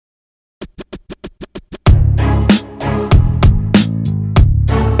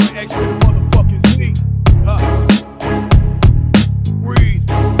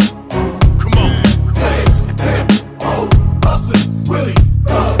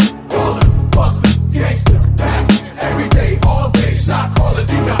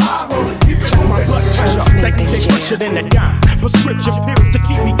richer than a dime. Prescription pills to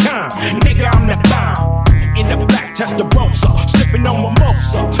keep me calm. Nigga, I'm the bomb. In the black Testarossa, sipping on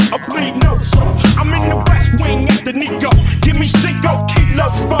mimosa, a bleed nosa. I'm in the West Wing at the Nico. Give me 5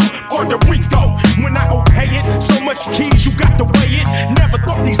 kilos from Puerto Rico. When I okay it, so much keys you got to weigh it. Never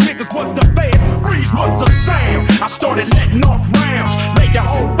thought these niggas was the feds. Breeze was the sound. I started letting off rounds, laid the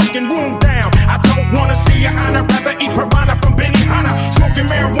whole fucking room down. I don't wanna see your honor, rather eat piranha from Benihana. Smoking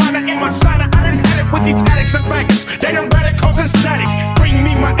marijuana in my sauna. I done had it with these addicts and faggots. They done read it causing static. Bring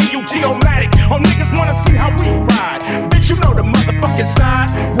me my AUT-O-matic. Oh, niggas wanna see how we ride. Bitch, you know the motherfucking side.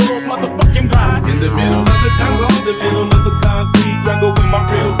 World motherfucking wide. In the middle of the jungle, the middle of the concrete jungle with my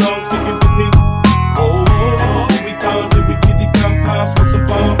real dogs sticking with me. Oh, we come to we get the compound, smoke some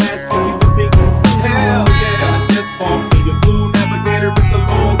bomb ass sticking with me. Hell yeah, I just bought me a blue navigator. It's a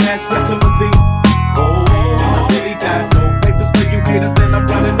long ass residency. Oh, I really got no places for you haters, and I'm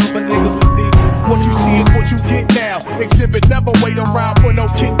running over niggas with me. What you see is what you get now. Xzibit, never wait around for no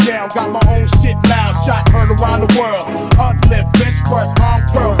kick down. Got my own shit loud, shot heard around the world. Uplift, bench press, arm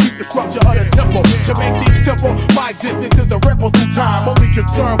curl, keep the structure of the temple. To make things simple, my existence is a ripple through time. Only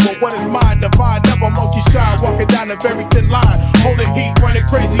concerned with what is mine, divine, never monkey shine. Walking down a very thin line, holding heat, running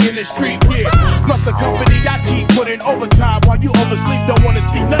crazy in the street, yeah. Plus the company I keep putting overtime while you oversleep. Don't wanna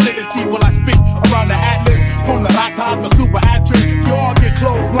see none of this evil I speak around the atlas. From the rata, the super actress, you all get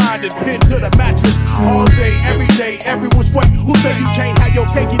clotheslined and pinned to the mattress. All day, every which way. Who said you can't have your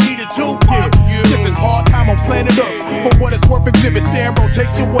cake, you need it too? Yeah, this is hard time on planet Earth. For what it's worth, Xzibit stand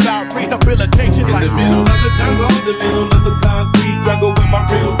rotation without rehabilitation. In the middle of the jungle, the middle of the concrete jungle with my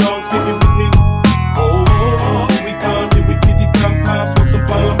real dogs sticking with me. Oh, we come to we get the compound, smoke some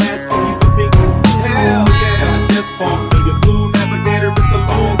bomb ass sticking with me. Hell yeah, I just bought me a blue navigator. It's a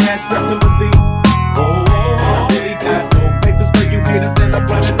long ass residency. Oh, I really got no places for you haters, and I'm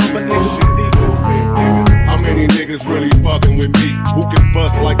running over niggas with me. How many niggas really fucking with me? Who can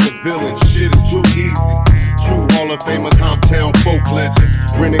bust like the villain? Shit is too easy. True Hall of Famer, Comptown folk legend.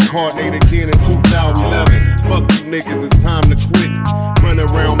 Reincarnate again in 2011. Fuck you niggas, it's time to quit. Run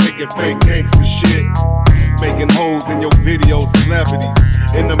around making fake gangsta shit. Making hoes in your videos, celebrities.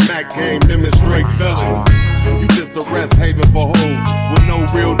 In the Mac game, demonstrate felony. You just a rest haven for hoes, with no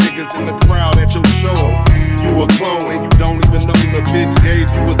real niggas in the crowd at your shows. You a clone and you don't even know the bitch gave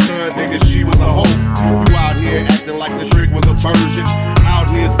you a son, nigga, she was a hoe. You out here acting like the trick was a virgin. Out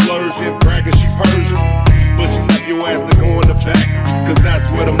here splurging, bragging she Persian. But she left your ass to go in the back, cause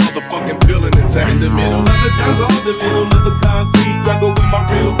that's where the motherfucking villain is at. In the middle of the jungle, the middle of the concrete jungle with my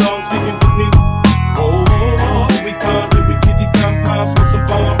real dogs sticking with me. Oh, we come to we get the compound, smoke some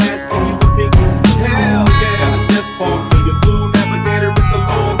bomb ass sticking with me. Hell yeah, I just bought me a blue navigator. It's a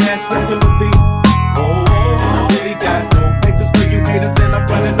long ass residency. Oh, I really got no places for you haters, and I'm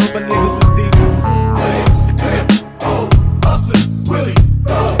running over niggas with me. Hustlers, willies,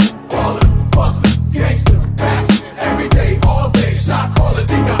 thugs, ballers, bustlers, gangsters, bastards. Every day, all day, shot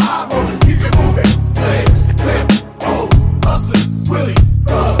callers, even eye rollers, keep it moving. Hustlers, willies,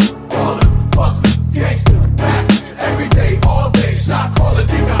 thugs, ballers, bustlers, gangsters, bastards. Every day, all day, shot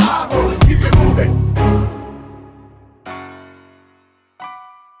callers, even eye rollers, keep it moving.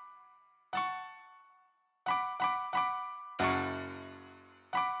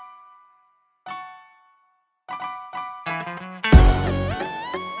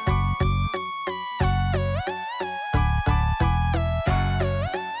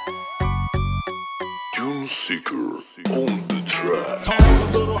 Seeker on the track. To all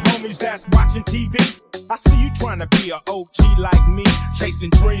the little homies that's watching TV, I see you trying to be a OG like me, chasing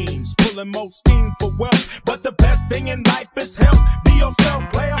dreams, pulling more steam for wealth. But the best thing in life is health. Be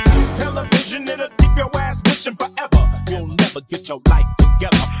yourself, player. Television, it'll keep your ass wishing forever. You'll never get your life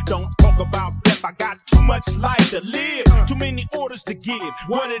together. Don't talk about death, I got too much life to live. Too many orders to give.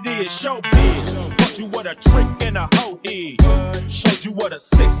 What it is, showbiz. Taught you what a trick and a hoe is. Showed you what a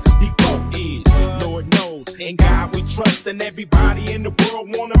 64 is. Lord knows, in God we trust, and everybody in the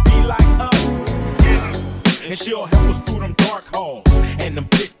world wanna be like us. And she'll help us through them dark halls and them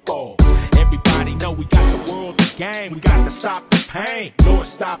pitfalls. Everybody know we got the world to gain. We got to stop the pain. Lord,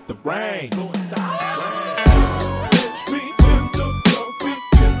 stop the rain. Lord, stop the rain.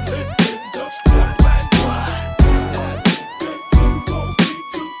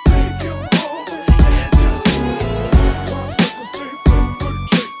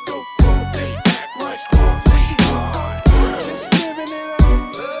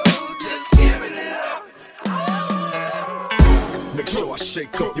 Make sure I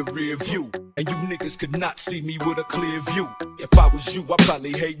shake up your rear view, and you niggas could not see me with a clear view. If I was you, I'd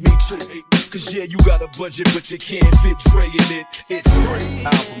probably hate me too. Cause yeah, you got a budget, but you can't fit Dre in it. It's free.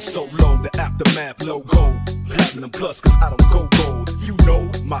 Album so low, the Aftermath logo. platinum plus, cause I don't go gold. You know,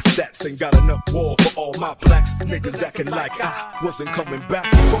 my stats ain't got enough war for all my plaques. Niggas acting like I wasn't coming back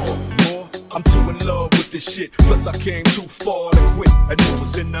for more. I'm too in love with this shit, plus I came too far to quit. And it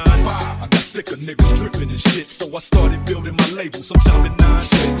was in 9-5. I got sick of niggas tripping and shit, so I started building my label. Sometimes in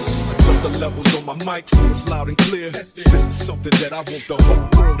 9-6. Adjust the levels on my mic so it's loud and clear. This is something that I want the whole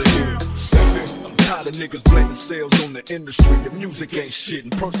world to hear. I'm tired of niggas blaming sales on the industry. The music ain't shit,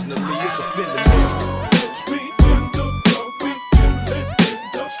 and personally it's offending me.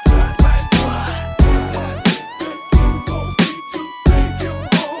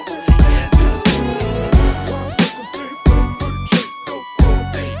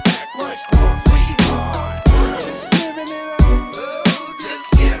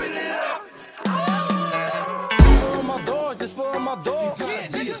 Just for my dogs,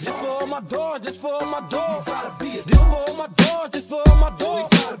 this for my dogs, just for my dogs,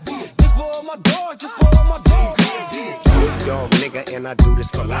 this for my dogs, just for my dogs. Dog nigga, and I do this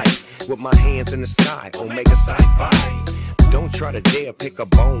for life. With my hands in the sky, Omega Sci-Fi. Don't try to dare pick a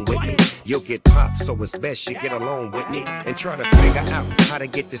bone with me. You'll get popped, so it's best you get along with me and try to figure out how to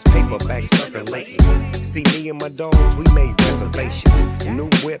get this paper back circulating. See, me and my dogs, we made reservations. New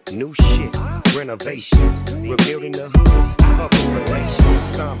whip, new shit, renovations. We're building the hood, public relations.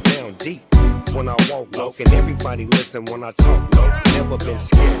 Stomp down deep when I walk low, and everybody listen when I talk low. Never been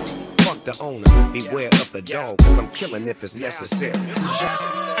scared. Fuck the owner, beware of the dog, cause I'm killing if it's necessary.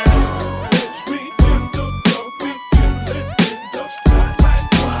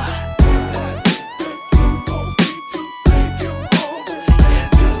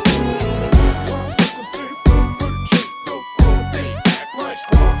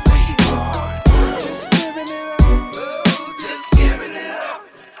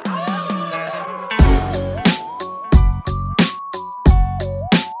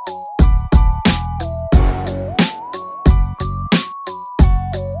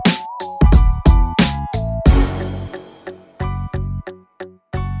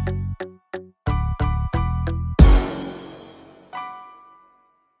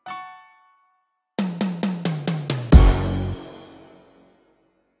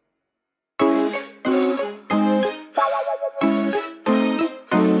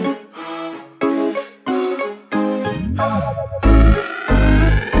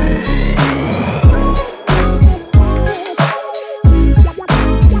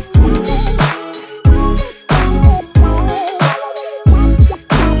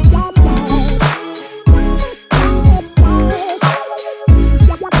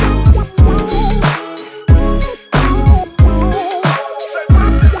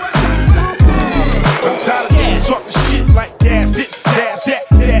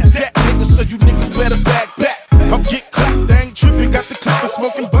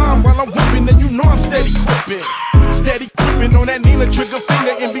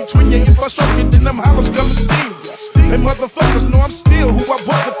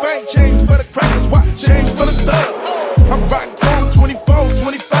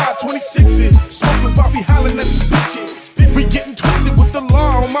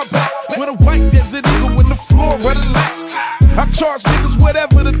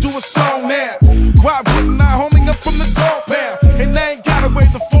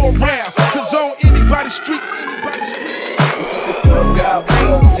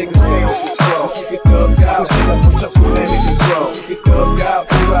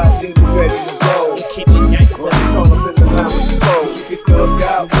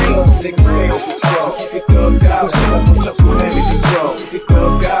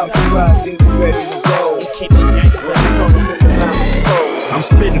 I'm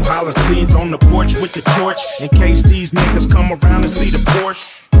spitting policies on the porch with the torch in case these niggas come around and see the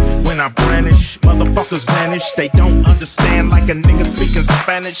Porsche. When I brandish, motherfuckers vanish. They don't understand like a nigga speaking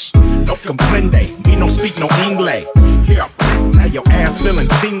Spanish. No comprende, me no speak no English. Here, now your ass feeling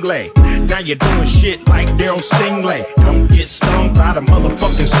tingly. Now you're doing shit like Daryl Stingley. Don't get stung by the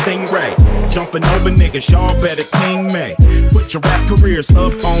motherfucking stingray. Jumping over niggas, y'all better king me. Put your rap careers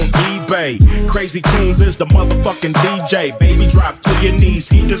up on eBay. Crazy Tunes is the motherfucking DJ. Baby, drop to your knees,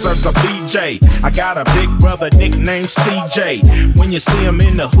 he deserves a BJ. I got a big brother nicknamed CJ. When you see him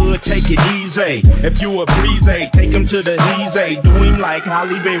in the hood, take it easy. If you a breezy, take him to the easy. Do him like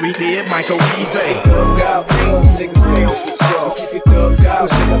Holly Berry did Michael Eazy. Thug out, niggas stay on patrol. Keep it thugged out,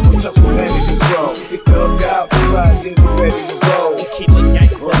 shit up, pull up, put in control. Keep it thugged out, we ride in, we ready to roll. Keep it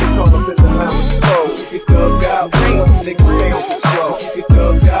yank, run it, call up in the line with the pole. Keep it thugged out, niggas stay on patrol. Keep it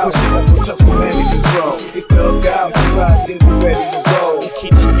thugged out, shit up, pull up, put in control. Keep it thugged out, we ride in, we ready to roll.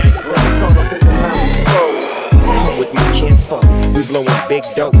 Keep it yank, run it, call up in the line with the pole. With my kinfolk, we blowing big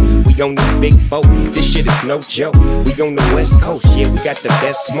dope. We on this big boat, this shit is no joke. We on the West Coast, yeah, we got the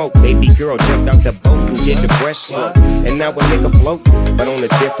best smoke. Baby girl jumped out the boat and did the breaststroke. And now a nigga float, but on a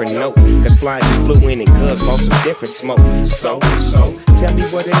different note. Cause fly just flew in and cuz bought some different smoke. So, tell me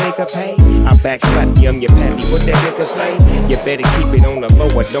what a nigga pay. I backslap you, I'm your pappy, what that nigga say? You better keep it on the low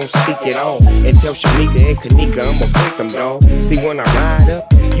or don't speak at all. And tell Shanika and Kanika I'ma freak them, dawg. See when I ride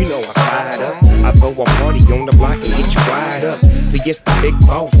up, you know I fired up. I throw a party on the block and get you wired up. See it's the big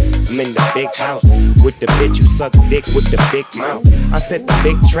boss, I'm in the big house. With the bitch who suck dick with the big mouth. I set the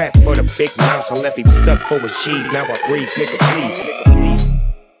big trap for the big mouse. I left him stuck for a sheet, now I breathe, nigga please.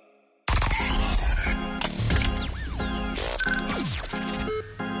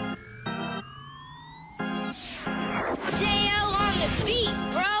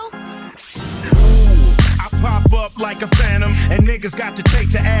 Pop up like a phantom, and niggas got to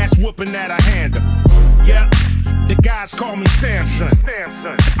take the ass whooping that I hand them. Yeah, the guys call me Samson.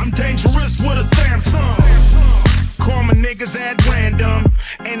 I'm dangerous with a Samsung. Call my niggas at random,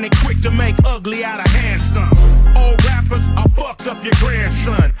 and they quick to make ugly out of handsome. Old rappers, I fucked up your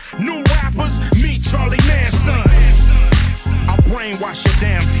grandson. New rappers, meet Charlie Manson. I'll brainwash your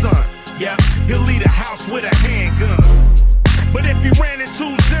damn son. Yeah, he'll leave the house with a handgun. But if he ran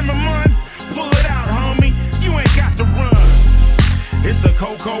into Zimmerman, pull it out, homie. You ain't got to run. It's a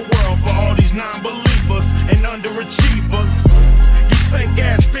cocoa world for all these non-believers and underachievers. These fake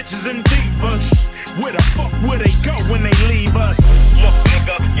ass bitches and divas. Where the fuck will they go when they leave us? Look,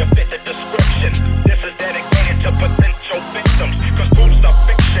 nigga, you fit the description. This is dedicated to potential victims. Cause fools are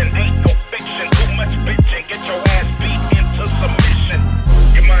fiction, ain't no fiction. Too much bitching, get your ass beat into submission.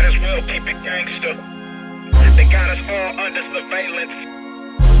 You might as well keep it gangster. They got us all under surveillance.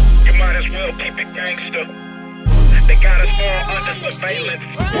 You might as well keep it gangster. They got us all under surveillance.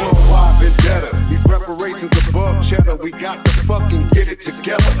 Worldwide vendetta, these reparations above cheddar. We got to fucking get it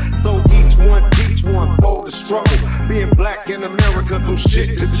together. So each one for the struggle. Being black in America, some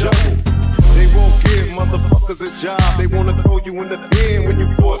shit to juggle. They won't give motherfuckers a job. They wanna throw you in the pen when you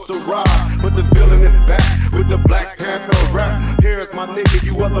force a ride. But the villain is back with the Black Panther rap. Here's my nigga,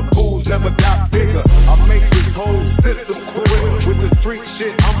 you other fools never got bigger. I make this whole system quit. With the street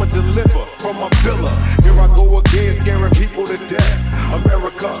shit, I'ma deliver from my villa. Here I go again, scaring people to death.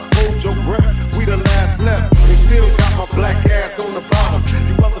 America, hold your breath. We the last left. They still got my black ass on the bottom.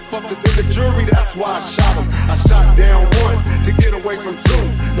 You motherfuckers in the jury, that's why I shot him. I shot down one to get away from two.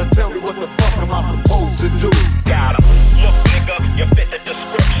 Now tell me what the fuck am I supposed to do? Got him. Look, nigga, you fit the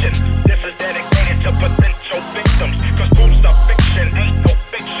description. This is dedicated to potential victims. Cause fools are fiction, ain't no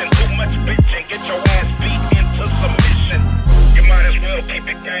fiction. Too much bitching, get your ass beat into submission. You might as well keep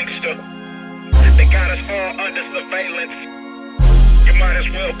it gangster. They got us all under surveillance. You might as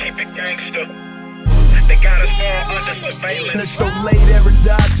well keep it gangster. They got us all under surveillance. It's so late, ever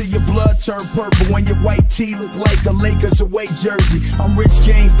die till your blood turn purple. When your white tee look like a Lakers away jersey. I'm Rich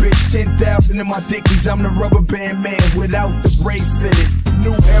Games, bitch, 10,000 in my dickies. I'm the rubber band man without the bracelet.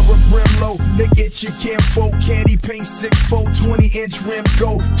 New era brim low, nigga, it's your kinfolk. Candy paint 6'4", 20-inch rims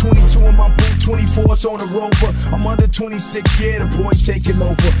go. 22 in my boot, 24's on the Rover. I'm under 26, yeah, the boy taking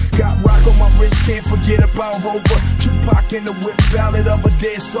over. Got rock on my wrist, can't forget about Rover. Tupac in the whip, ballad of a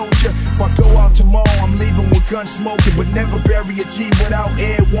dead soldier. If I go out tomorrow, I'm leaving with gun smoking, but never bury a G without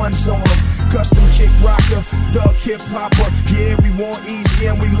air ones on them. Custom kick rocker, thug hip hopper. Yeah, we want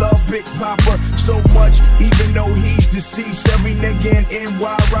Eazy and we love Big Papa so much, even though he's deceased. Every nigga in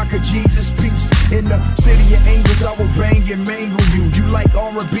NY rock a Jesus piece. In the city of angels, I will bang and mangle you. You like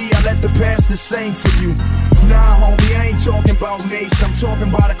R&B, I let the pastor sing for you. Nah, homie, I ain't talking about Mace. I'm talking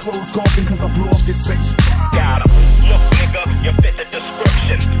about a closed coffin, cause I blew off your face. Got him. Look, nigga, you fit the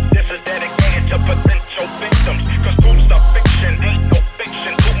description. This is dedicated to potential victims. Cause fools are fiction, ain't no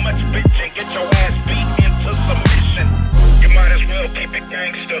fiction. Too much bitching, get your ass beat into submission. You might as well keep it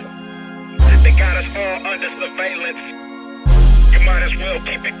gangster. They got us all under surveillance. You might as well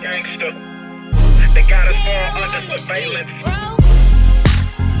keep it gangster. They got us all under surveillance.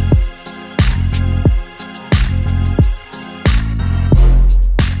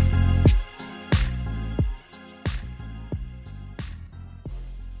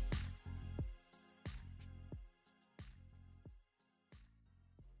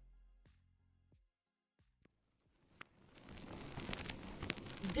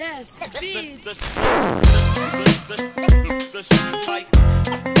 Dezzbeat.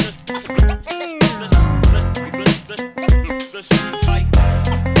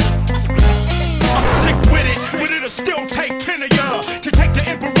 I'm sick with it, but it'll still take 10 of y'all to take the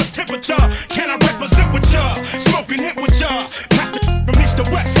emperor's temperature. Can I represent with y'all? Smoking hit with y'all. Pass the from east to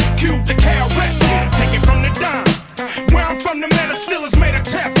west, cube to KRS. Take it from the dime. Where I'm from, the man is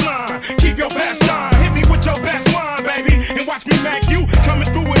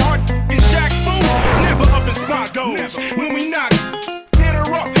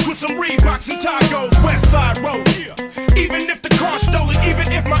some Reeboks and Tacos, West Side Road. Even if the car's stolen, even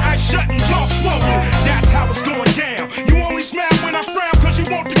if my eyes shut and jaw swollen, that's how it's going down. You only smile when I frown cause you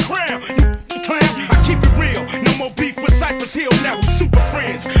want the crown. You clown, I keep it real. No more beef with Cypress Hill, now we super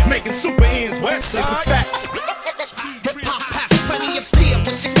friends, making super ends. West Side. It's a fact. Hip-hop has plenty of steel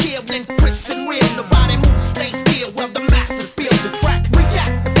with Shaquille and Chris and Real. Nobody moves, stay still while the masters build the track.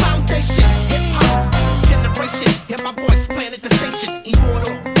 React, the foundation, hip-hop generation. Hear my voice planted the station.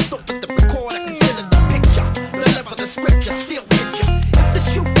 Immortal, so with the recorder, consider the picture. Deliver the scripture, still hit ya. If the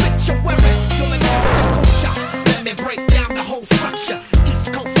shoe fits you, wear it. You'll inherit the culture. Let me break down the whole structure.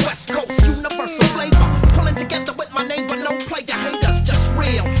 East Coast, West Coast, universal flavor. Pulling together with my neighbor, no player haters, just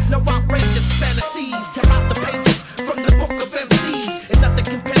real. No outrageous fantasies. Tear out the pages from the book of MCs. And nothing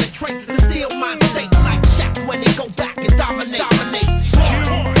can penetrate the steel mind state. Like Shaq when they go back and dominate.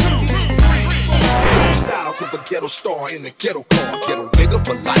 Styles of a ghetto star in a ghetto car. Ghetto nigga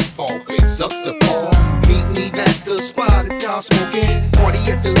for life, always up the bar. Meet me at the spot if y'all smoking. Party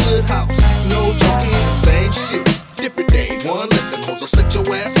at the hood house, no joking. Same shit, different days. One lesson, hoes will set your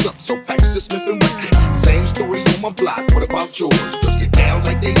ass up. So packs to Smith and Wesson. Same story on my block, what about yours? Just get down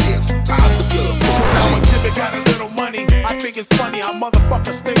like they did, sometimes the club. So now Xzibit got a little money. I think it's funny how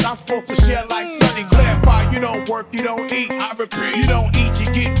motherfuckers think I'm supposed to share like Sonny. Clarify, you don't work, you don't eat. I repeat, you don't eat, you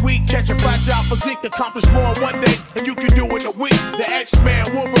get weak. Catch a fragile physique, accomplish more one day than you can do in a week. The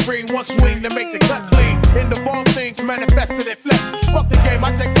X-Man Wolverine, one swing to make the cut clean. In the ball things manifested in flesh. Fuck the game,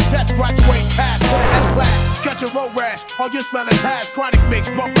 I take the test, graduate, pass, put an S-class, catch a road rash. All you smelling hash, chronic mix,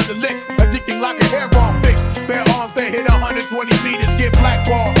 bumping the licks, addicting like a hair on fix. Bare arms, they hit 120 meters, get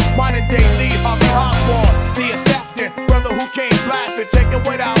blackball. Modern day lead, Harvey Oswald, the assassin, brother who came blasting, take it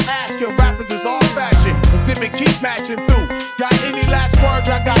without asking. Rappers is all fashion, Xzibit keep matching through. Got any last words?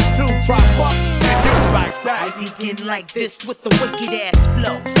 I got two. Try fuck and you like that. I begin like this with the wicked ass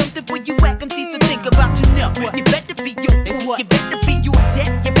flow. Something where you act and cease to think about your know. You better be your fool, you better be your debt,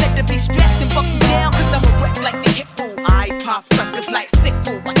 you better be strapped and buckle down, cause I'm a wreck like the hit fool. I pop suckers like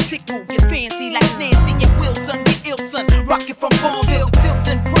sickle, I tickle you fancy like Nancy and Wilson, get ill son. Rockin' from Farmville to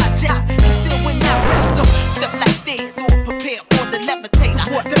Tilton Project, and still when I rap, so stuff like this, or prepare for the levitator.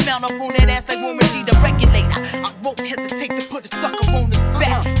 The mount up on that ass like Warren G, the regulator. I won't hesitate to put a sucker on his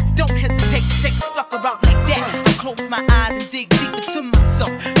back. Don't hesitate to take a sucker out like that. I close my eyes and dig deep into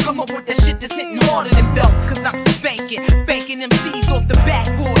myself. Come up with that shit that's hitting harder than belts. Cause I'm spanking, banking MCs off the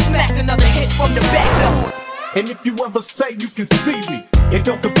backboard. Smack another hit from the backboard. And if you ever say you can see me, it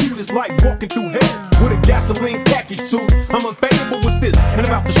don't compute, it's like walking through hell with a gasoline khaki suit. I'm unfavorable with this, and I'm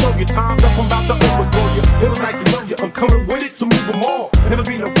about to show you time's up, I'm about to overthrow you. It'll like to know you, I'm coming with it to move them all. Never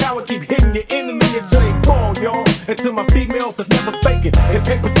be no coward, keep hitting your enemy until they fall, y'all. Until my females that's never faking and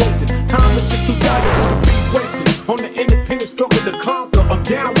paper chasing. Time is just too valuable to be wasted. On the independent struggle to conquer, I'm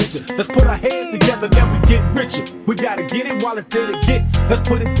down with you. Let's put our heads together, then we get richer. We gotta get it while it's there to get. Let's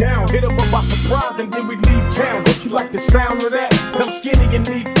put it down, hit them up by surprise, and then we leave town. Don't you like the sound of that? I'm skinny and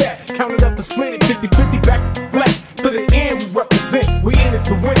need that. Count it up and split it, 50-50 back to flat. To the end we represent, we in it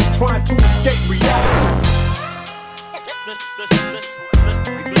to win it, trying to escape reality.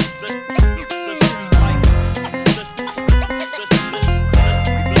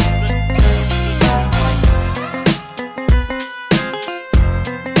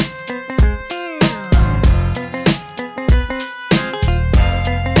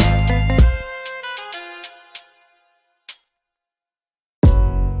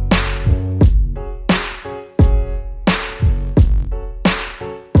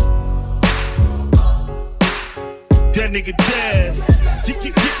 That nigga Daz,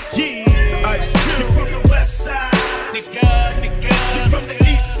 yeah. Ice Cube. You from the west side, nigga. You from the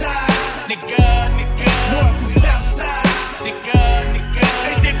east side, nigga. North and south side, nigga.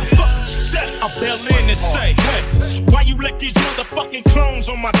 Hey nigga, fuck, shut up. I bail in and say, hey, why you let these motherfucking clones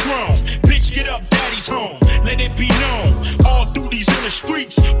on my throne? Bitch, get up, daddy's home. Let it be known, all duties in the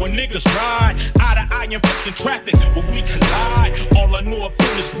streets when niggas ride eye to eye in fucking traffic when we collide. All I know about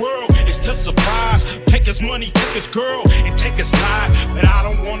this world is to surprise. Take his money, take his girl, and take his life. But I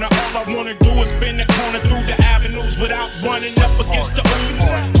don't wanna, all I wanna do is bend the corner through the avenues without running up against the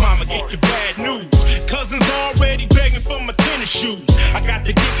ooze. Mama, get your bad news. Cousins already begging for my tennis shoes. I got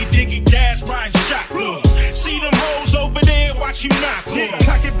the diggy dash riding shotgun. See them hoes over there, watch you knock one.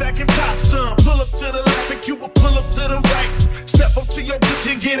 Cock it back and pop some. Pull up to the left and Cuba pull up to the right. Step up to your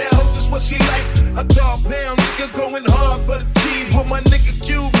bitch and get out, that's what she like. A dog down, nigga going hard for the cheese with my nigga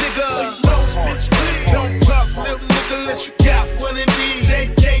Cube, nigga. So you know, bitch, please don't talk, little nigga, unless you got one of these.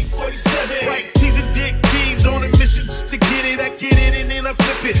 AK-47, right, T's and dick keys on a mission just to get it. I get it and then I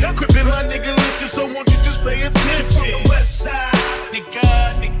flip it. Crippin' my nigga lynches, so won't you just pay attention? From the west side,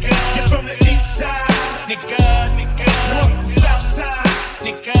 nigga. from the east side, north and south side,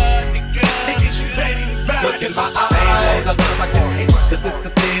 niggas, you ready to ride? Look in my eyes, I love my game, cause it's a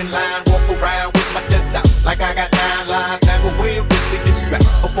thin line. Walk around with my chest out, like I got 9 lives. Never will really get strapped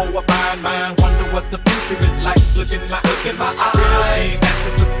before I find mine. Wonder what the future is like. Look in my eyes,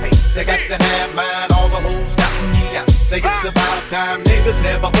 anticipate, they got to have mine. All the hoes stopping me out, say it's about time. Niggas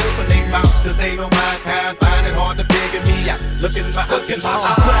never open their mouth, cause they know my kind. Find it hard to figure me out. Look in my eyes.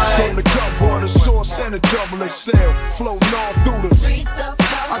 On the cover of the Source and a double XL, floating all through the streets of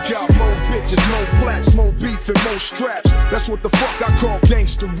I got more bitches, more plaques, more beef and more straps. That's what the fuck I call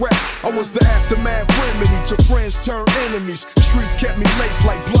gangster rap. I was the aftermath remedy to friends turn enemies. Streets kept me laced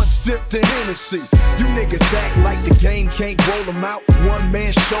like blunts dipped in Hennessy. You niggas act like the game can't roll them out. One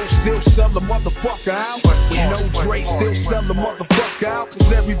man show still sell the motherfucker out. No Dre still sell the motherfucker out.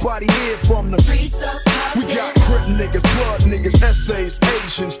 Cause everybody here from the streets of we got Crip niggas, blood niggas, essays,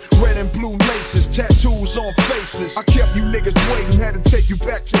 Asians, red and blue laces, tattoos on faces. I kept you niggas waiting, had to take you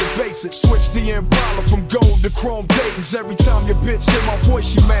back to the basics. Switch the Impala from gold to chrome Dayton's. Every time your bitch hear my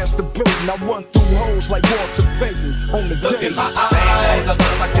voice, she masturbating. I run through hoes like Walter Payton on the day. Look in my eyes, I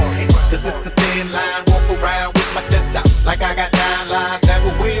love my game, cause it's a thin line. Walk around with my chest out, like I got 9 lives.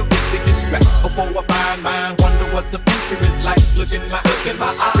 Never will really get strapped before I find mine. Wonder what the future is like. Look in my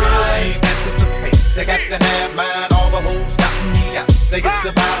eyes, anticipate, they got to have mine. All the hoes stopping me out, say it's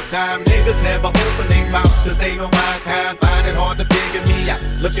about time. Niggas never open their mouth, cause they know my kind. Find it hard to figure me out.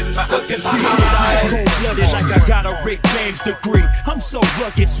 Look in my eyes. Cold-blooded like I got a Rick James degree. I'm so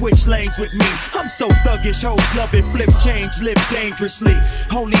rugged, switch lanes with me. I'm so thuggish, hoes love it, flip change, live dangerously.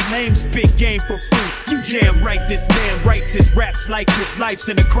 Only lame spit game for free. You damn right, this man writes his raps like his life's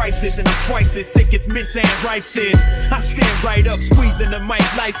in a crisis. And I'm twice as sick as Miss Ann Rice is. I stand right up, squeezing the mic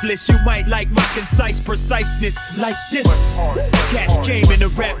lifeless. You might like my concise preciseness like this. Cats came in the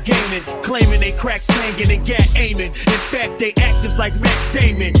rap gaming, claiming they crack slanging and gat aiming. In fact, they act just like Matt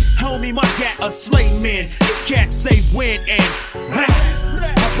Damon. Homie, my gat a slay man. You can't say when and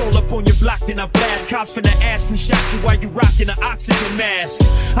I roll up on your block, then I blast. Cops finna ask me, shot you while you rockin' an oxygen mask.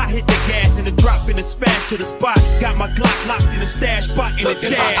 I hit the gas and the drop in the smash to the spot. Got my Glock locked in the stash spot in the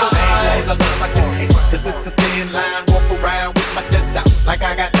dash. I love my game, cause it's a thin line. Walk around with my chest out, like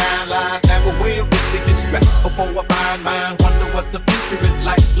I got 9 lives. Never will really get strapped before I find mine. Wonder what the future is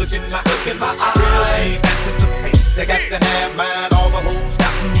like. Look in my eyes, anticipate, they got to have mine. All the hoes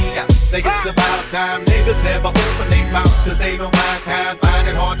stopping me out, say it's about time. Niggas never open their mouth, cause they know my kind. Find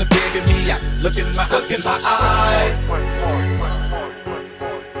it hard to figure me out. Look in my eyes.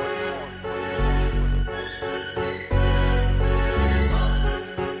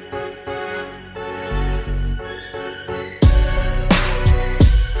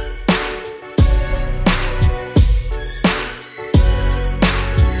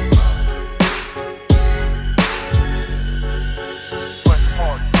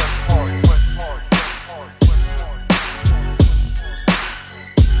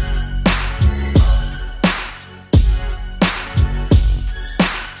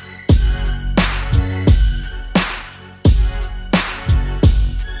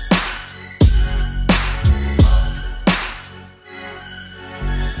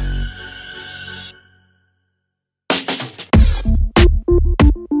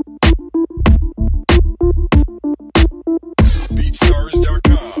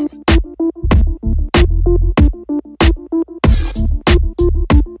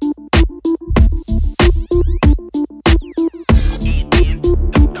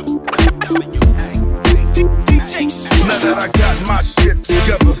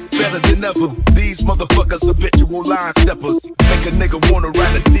 These motherfuckers habitual line steppers. Make a nigga wanna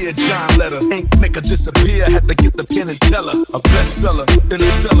write a Dear John letter. Ain't make her disappear, had to get the pen and tell her. A bestseller,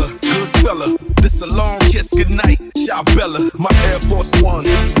 interstellar, good fella. This a long kiss goodnight, Ciao Bella. My Air Force Ones,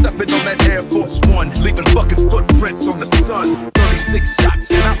 stepping on that Air Force One, leaving fucking footprints on the sun. 36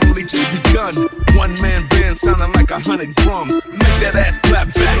 shots and I only just begun. One man band sounding like 100 drums. Make that ass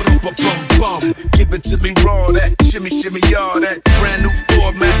clap back, bum. Give it to me raw, that shimmy shimmy y'all, that brand new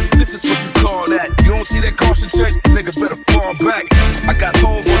format. This is what you call that. You don't see that caution check, nigga better fall back. I got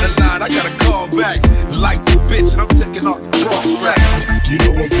home on the line, I gotta call back. Life's a bitch and I'm taking off the cross tracks. You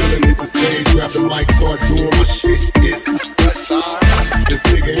know I'm feeling at the stage, grab the mic, start doing my shit. It's this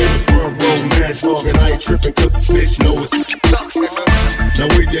nigga in the front row, mad dog, and I ain't tripping cause this bitch knows it. Now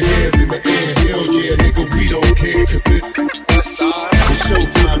wave your hands in the air, hell yeah, nigga, we don't care cause it's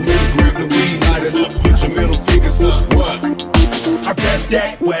Showtime, nigga, grab the weed, light it up, put your middle fingers up, what? I rap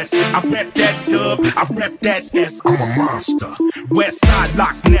that West, I rep that dub, I rep that S, I'm a monster. West side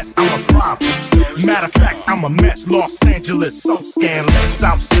locks nest, I'm a problem. Matter of fact, I'm a mess. Los Angeles, so scandalous.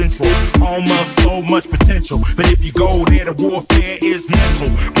 South Central, home of so much potential. But if you go there, the warfare is mental.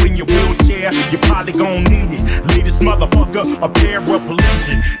 Bring your wheelchair, you probably gon' need it. Lead this motherfucker a pair of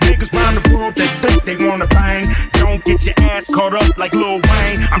religion. Niggas round the world that think they wanna bang. Don't get your ass caught up like Lil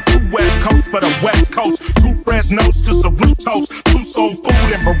Wayne. I'm too West Coast for the West Coast. Two Fresnos to Cerritos. Two soul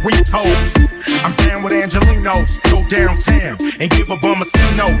food and burritos. I'm down with Angelinos. Go downtown and give a bum a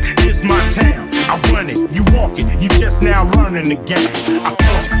C-note. This my town. I run it, you walk it. You just now learning the game. I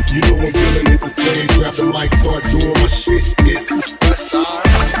talk. You know I'm feeling at the stage. Grab the mic, start doing my shit. It's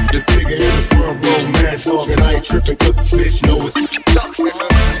this nigga in the front row, mad talking. I ain't tripping cause this bitch know it's.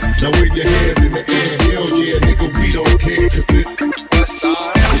 Now wave your hands in the air. Hell yeah, nigga, we don't care cause it's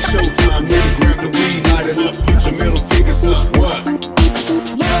showtime. Nigga, grab the weed, light it up. Put your middle fingers up. What?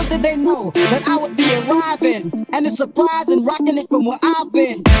 Little did they know that I would be arriving, and it's surprising rocking it from where I've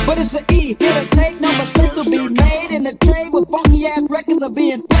been. But it's an E, here to take, no mistakes will be made in the trade with funky ass records are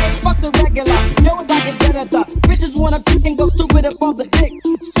being played. Fuck the regular, yo, as I get better, the bitches wanna pick and go stupid up on the dick.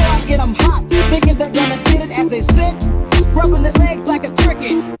 So I get them hot, thinking they're gonna get it as they sit, rubbing their legs like a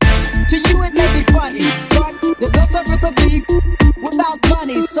cricket. To you it may be funny, but there's no surface of beef without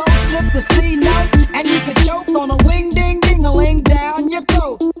money. So slip the C note, and you can choke on a wing ding ding-a-ling down your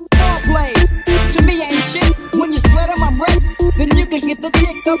throat. Small plays, to me ain't shit. When you spread them, I'm ready. Then you can get the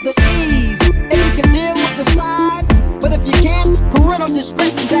dick of the ease. If you can deal with the size, but if you can't, parental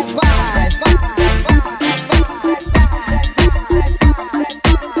discretion's advised.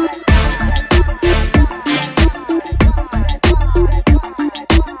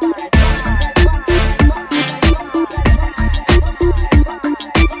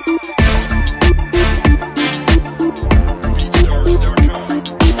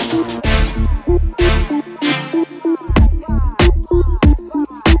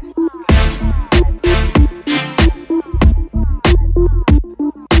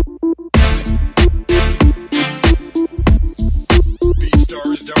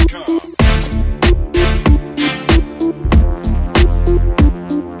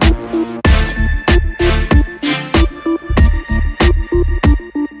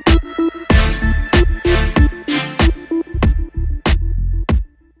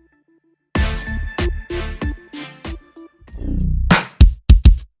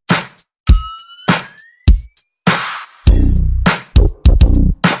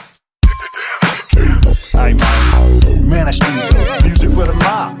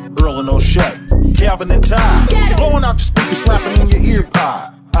 Blowing out the speaker, slapping in your ear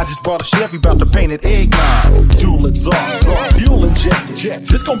pod. I just bought a Chevy, about to paint it eggnog. Dual exhaust, fuel injected.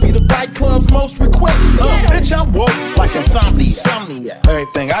 This gon' be the bike club's most requested. Bitch, I'm woke like insomnia.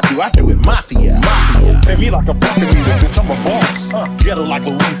 Everything I do it mafia. Pay me like a bucket meter, bitch, I'm a boss. Ghetto like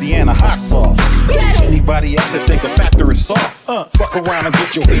Louisiana hot sauce. Anybody else that think a factor is soft, fuck around and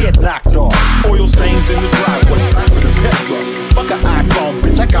get your head knocked off. Oil stains in the driveway, time for the petrol. Fuck an iPhone,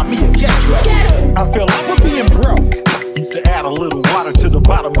 bitch, I got me a Ghetto. I feel like we're being broke. Used to add a little water to the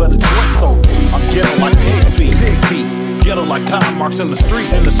bottom of the joint soap. I'm ghetto like pig feet. Ghetto like time marks in the street.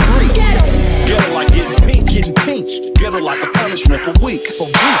 Ghetto like getting pinched. Ghetto like a punishment for weeks.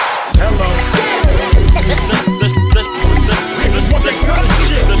 Hello. Niggas want that gun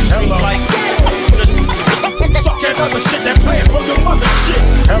shit. Hello. Fuck that other shit that playing for your mother shit.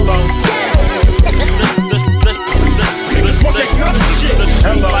 Hello. Niggas want that gun shit.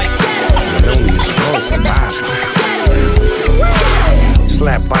 Hello.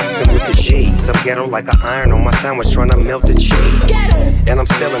 Slap boxing with the G's. I'm ghetto like an iron on my sandwich trying to melt the cheese. And I'm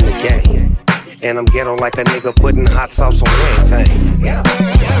still in the game. And I'm ghetto like a nigga putting hot sauce on everything.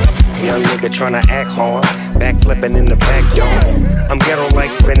 Young nigga trying to act hard, backflipping in the backyard. I'm ghetto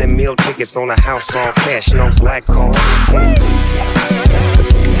like spending meal tickets on a house all cash, no black card.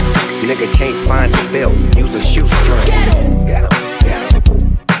 Nigga can't find your belt, use a shoestring.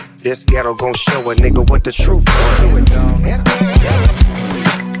 This ghetto gon' show a nigga what the truth was.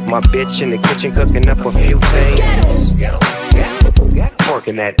 My bitch in the kitchen cooking up a few things.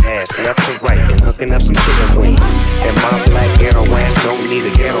 Working that ass left to right and hooking up some chicken wings. And my black ghetto ass don't need a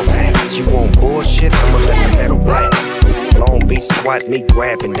ghetto pass. You want bullshit? I'ma let the metal blast. Long Beach squat me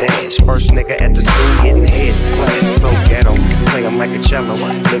grab and dash. First nigga at the school getting head in class. So ghetto, play him like a cello.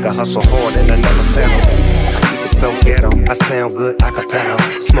 Nigga hustle hard and I never settle. I keep it so ghetto, I sound good acapella.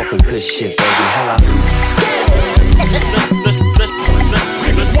 Smoking good shit, baby, hello.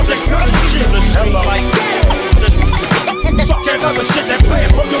 Niggas want that gun shit. Hello. Fuck that other shit that playing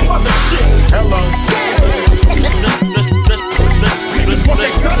for your mother shit. Hello. Niggas want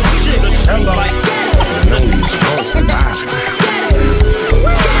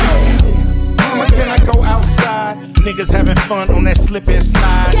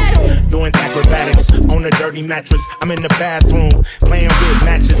slide. Doing acrobatics on a dirty mattress. I'm in the bathroom playing with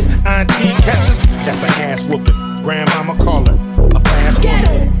matches. Auntie catches, that's an ass whooping. Grandmama call her a fast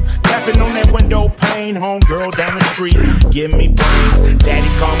woman. Tapping on that window pane, homegirl down the street, give me brains.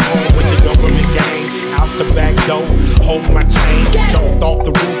 Daddy come home with the government gang. Out the back door, hold my chain. Jumped off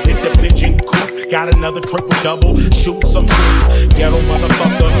the roof, hit the pigeon coop. Got another triple double, shoot some truth. Ghetto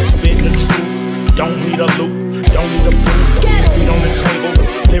motherfucker, spit the truth. Don't need a loop, don't need a proof. Just feet on the table,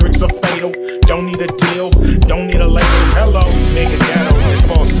 lyrics are fatal. Don't need a deal, don't need a label. Hello, nigga ghetto, it's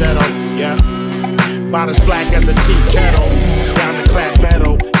falsetto, yeah. About as black as a tea kettle. Down the clap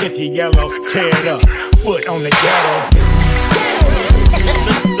metal, if you yellow, tear it up. Foot on the ghetto.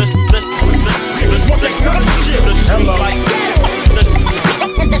 Niggas want that gutter shit. Hello.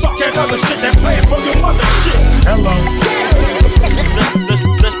 Fuck that other shit that playing for your mother shit. Hello.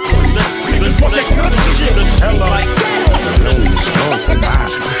 Niggas want that gutter shit. Hello.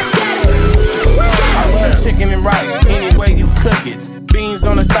 I love chicken and rice, any way you cook it. Beans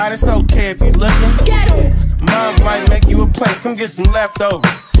on the side, it's okay if you looking. Moms might make you a plate, come get some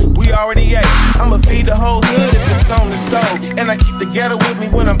leftovers. We already ate, I'ma feed the whole hood if it's on the stove. And I keep the ghetto with me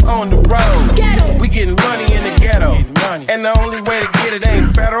when I'm on the road. We getting money in the ghetto, and the only way to get it ain't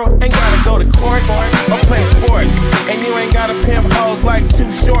federal. Ain't gotta go to court or play sports. And you ain't gotta pimp hoes like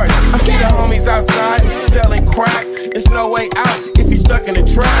Too Short. I see the homies outside selling crack. There's no way out if you stuck in the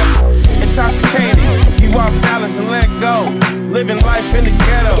trap. Intoxicated, you off balance and let go. Living life in the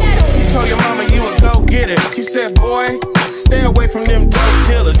ghetto. You told your mama you would go get it. She said, boy, stay away from them dope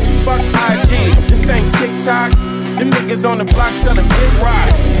dealers. Fuck IG, this ain't TikTok. Them niggas on the block selling big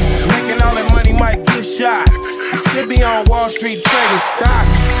rocks. Making all that money might get shot. You should be on Wall Street trading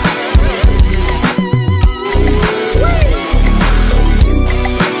stocks.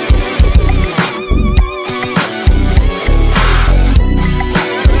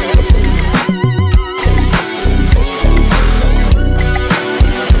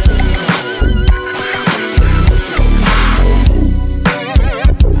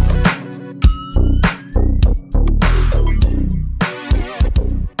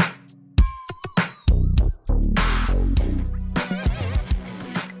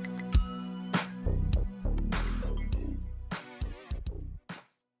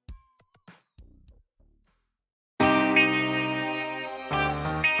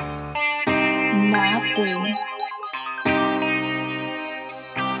 Nafi.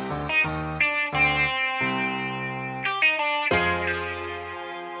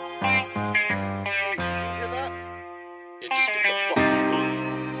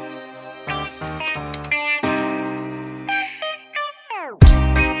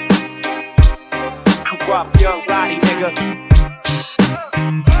 Kurupt, young Gotti, nigga.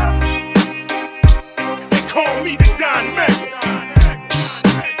 They call me the Don Mega.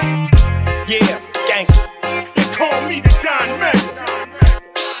 Yeah, gangsta. They call me the Don Mega.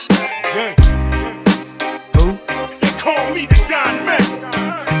 Yeah. Who? They call me the Don Mega.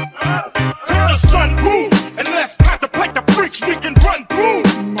 Let the sun move and let's contemplate the freaks we can run through.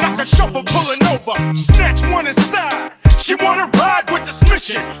 Got the shuffle pulling over, snatch one aside. She wanna ride with this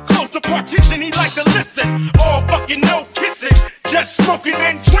mission. Close the partition, he like to listen. All fucking no kissing, just smoking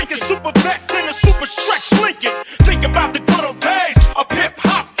and drinking. Super vets in a super stretch Lincoln. Think about the good old days of hip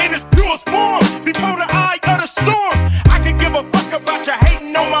hop in its purest form. Before the eye of the storm, I can give a fuck about you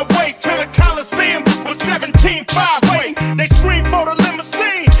hating on my way to the Coliseum with 17-5 way. They scream for the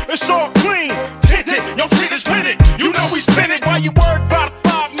limousine, it's all clean. Hit it, your shit is hit it. You know we spin it while you worried about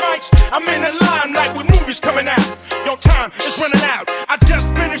 5 nights. I'm in the limelight with movies coming out. Your time is running out. I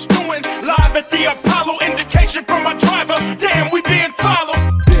just finished doing live at the Apollo. Indication from my driver. Damn, we being followed.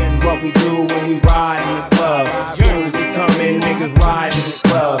 Then what we do when we ride in the club. As soon as we come in, niggas ride in the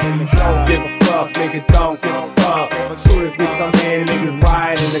club. Don't give a fuck, nigga, don't give a fuck. As soon as we come in, niggas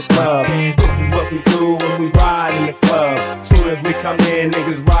ride in the club. This is what we do when we ride in the club. As soon as we come in,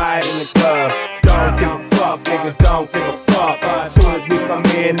 niggas ride in the club. Don't give a fuck, nigga, don't give a fuck. As soon as we come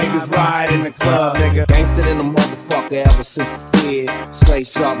in, niggas ride in the club, nigga. Gangsta than a motherfucker ever since a kid. Straight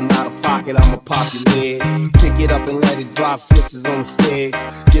something out of pocket, I'ma pop your lid. Pick it up and let it drop, switches on the sig.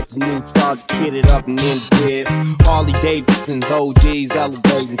 Get the new charge, get it up and then dip. Harley Davidson's OGs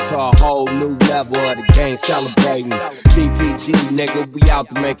elevating to a whole new level of the game, celebrating. DPG, nigga, we out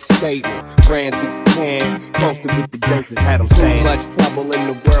to make a statement. Grand 610, posted with the gangsters, had them saying. Too much trouble in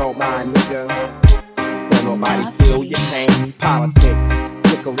the world, my nigga. Don't nobody feel your pain. Politics,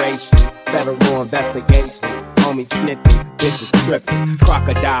 decoration, federal investigation. Homie sniffing, bitches tripping,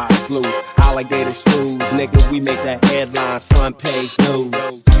 crocodiles loose, alligator shoes, nigga, we make that headlines, front page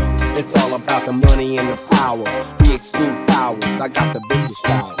news. It's all about the money and the power. We exclude cowards. I got the biggest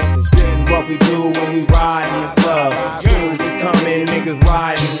style. This is what we do when we ride in the club. As soon as we come in, niggas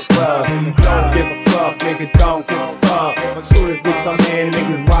ride in the club. Don't give a fuck, nigga, don't give a fuck. As soon as we come in,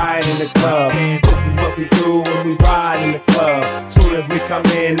 niggas ride in the club. This is what we do when we ride in the club. As soon as we come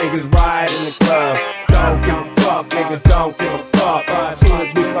in, niggas ride in the club. Don't give a fuck, nigga, don't give a fuck. As soon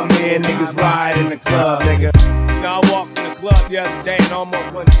as we come in, niggas ride in the club, nigga. You know, I walked in the club the other day and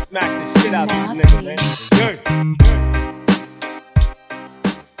almost wanted to smack the shit out these niggas, man.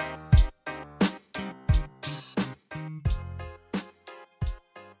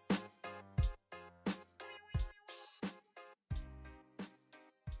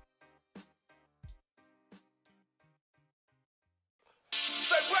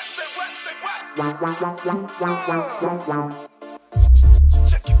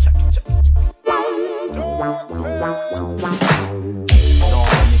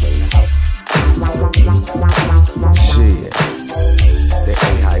 Shit, the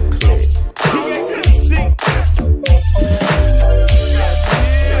Eiht click.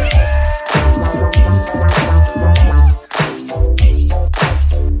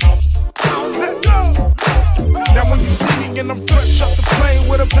 Let's go. Now when you see me and I'm fresh off the plane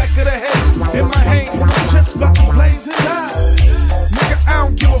with a back of the head in my hands, I'm just about to blaze it out. Nigga, I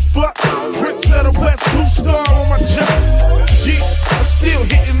don't give a fuck. Prince of the West, blue star on my chest. Yeah, I'm still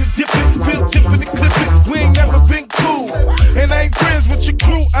hitting the dipping, bill tipping the clipping. We ain't never been cool, and I ain't friends with your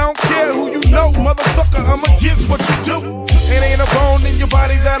crew. I don't care who you know, motherfucker. I'm against what you do. It ain't a bone in your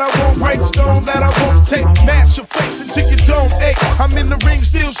body that I won't break, stone that I won't take. Mash your face until you don't ache. I'm in the ring,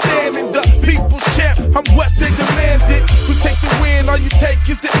 still standing, the people's champ. I'm what they demanded. We take the win, all you take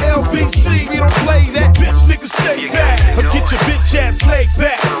is the LBC. We don't play that, bitch, nigga, stay back. Or get your bitch ass laid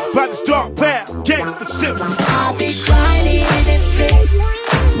back by this dark path, gangsta shit. I'll be grinding in the streets,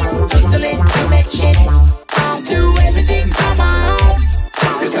 hustling to make chips. I'll do everything on my own,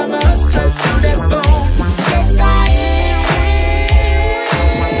 'cause I'm a hustler to the bone. Yes, I am.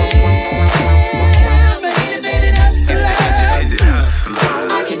 I'm an independent hustler.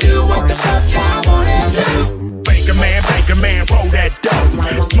 I can do what the fuck I wanna do. Baker man, roll that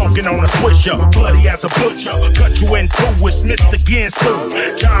dope. Smoking on a swisher, bloody as a butcher. Cut you in two with Smith again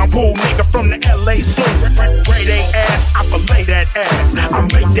soon. John Woo, nigga from the LA Zoo. Grade A ass, I fillet that ass. I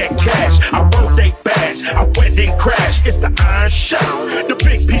make that cash, I birthday bash, I wet and crash. It's the iron shot, the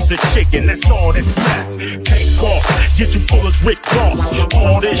big piece of chicken, that's all that snaps. Cake boss, get you full as Rick Ross.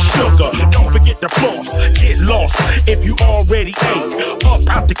 All this sugar, don't forget the floss. Get lost if you already ate. Up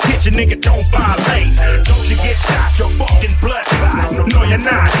out the kitchen, nigga, don't violate. Don't you get shot, your fucking blood clot. No, you're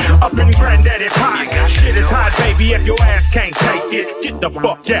not. Up in granddaddy pie. Shit is hot, baby, if your ass can't take it. Get the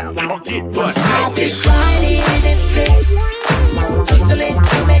fuck out or get butt naked. I'll be grinding in the streets, hustling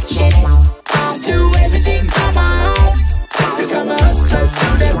to make chips. I'll do everything on my own, 'cause I'm a hustler to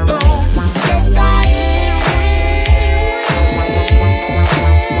the bone. Yes, I am.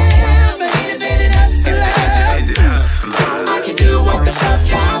 I'm an independent hustler. I can do what the fuck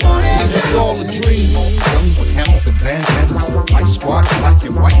I wanna do. It's all a dream. Young with hammers and bandanas, white squads, black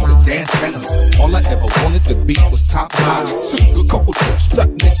and whites and dandanas. All I ever wanted to be was top notch. Took a couple trips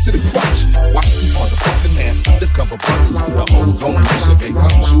strapped next to the crotch. Watch these motherfucking ass undercover brothers. The hoes on a mission, they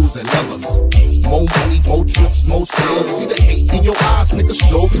come shoes and leathers. More money, more trips, more sales. See the hate in your eyes, nigga,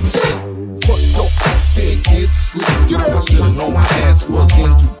 show can tell. Fuck dope, dead kids asleep. I should've known my ass was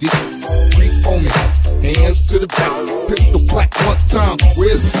in too deep. Creep on me, hands to the back. Pistol black one time,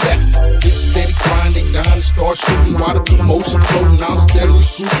 where's the step? Get steady grinding down, start shooting while the commotion floating. I'm steadily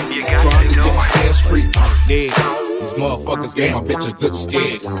shooting, trying to get my hands free. Dead, these motherfuckers gave my bitch a good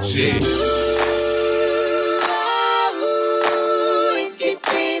scared. Shit.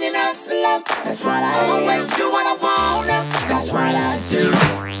 Independent hustler. That's what I always do when I wanna. That's what I do.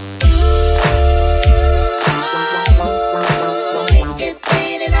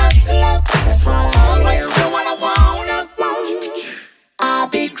 Independent hustler. That's what I always do when I wanna. I'll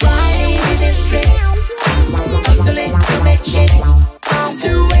be grinding in the streets, hustling to make chips. I'll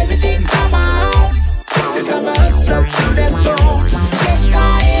do everything on my own, 'cause I'm a hustler to the bone. Yes, I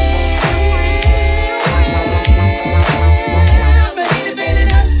am. I'm an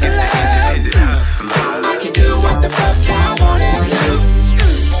independent hustler. I can do what the fuck I wanna do.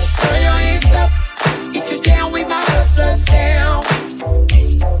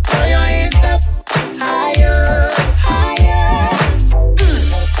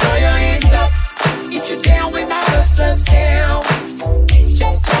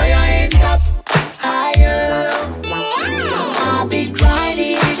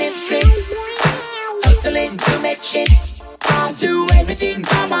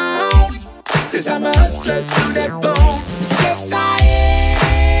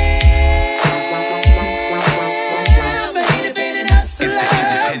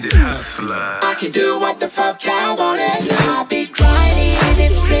 fuck I wanna do. I be grinding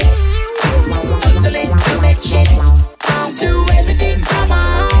in the streets, hustling to make shits. I'll do everything on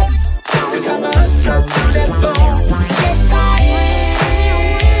my own, cause I'm a hustler to the bone. Yes, I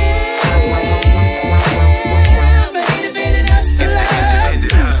am an independent hustler.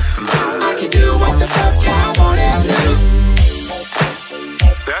 I can do what the fuck I wanna do.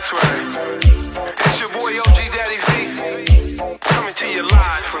 That's right. It's your boy OG Daddy V, coming to you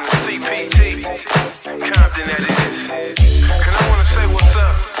live from the CPT, Compton that is. And I wanna say what's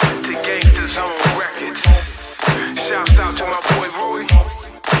up to Gangsta Zone Records. Shouts out to my boy Roy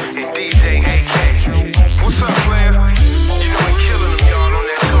and DJ AK. What's up, player? You know we killing them, y'all, on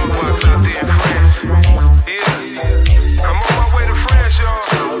that talk box out there in France. Yeah, I'm on my way to France, y'all.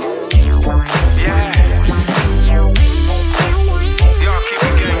 Yeah. Y'all keep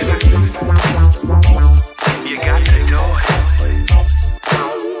it gangsta. You got to do it.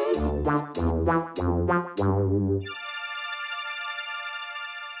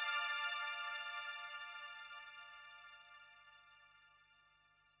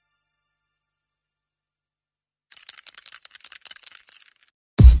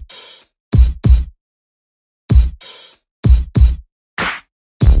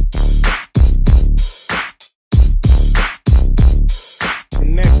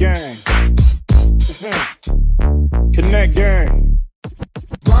 Connect gang. Connect gang.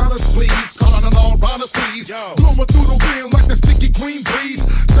 Riders, please, calling them all riders, please. Blowing through the wind like the sticky green breeze.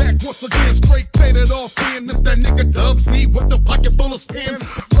 Back once again, straight faded off in. If that nigga Dubs need with the pocket full of spin.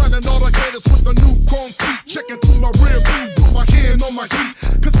 Running all the haters with the new chrome feet. Checking through my rear view, put my hand on my heat.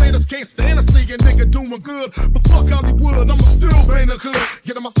 Cause haters can't stand a sneaking nigga doing good. But fuck Hollywood, I'ma still vein a hood.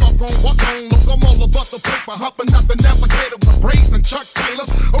 Getting my stock on, walk on, look, I'm all about the paper. Hopping out the navigator with braids and Chuck Taylors.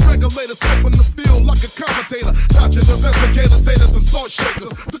 A regulator slipping the field like a commentator. Dodging investigators, haters and salt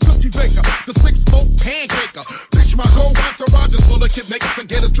shakers. The cookie baker, the 6-foot pancaker. Bitch, my whole entourage is full of kid makers and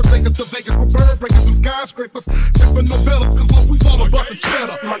gators. Trip niggas to Vegas from bird breakers and skyscrapers. Tipping no bells, cause look, we's all about the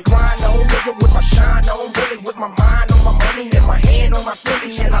cheddar. My grind on, nigga, with my shine on, really with my mind on my money and my hand on my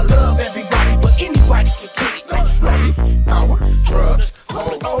city. And I love everybody, but anybody can get it. Like power, drugs,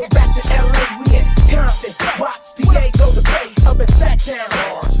 hoes. Oh, back to LA, we in Compton, Watts, Diego, the Bay, up in Sacktown.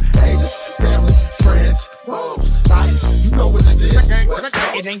 Haters, family, friends, hoes, life, you know what it is.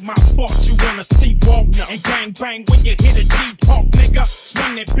 It ain't my fault you wanna see walk and gang bang when you hit a G-pump, nigga.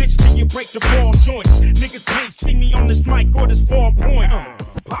 Swing that bitch till you break the ball joints. Niggas can't see me on this mic or this ballpoint.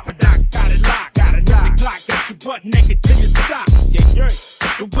 Papa Doc got it locked, got it locked. The Glock got you butt naked to your socks. Yeah.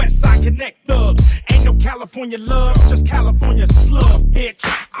 The West Side Connect thug. Ain't no California love, just California slug, bitch.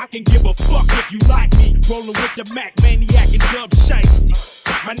 I can give a fuck if you like me. Rolling with the Mac Maniac and Dub Shiesty.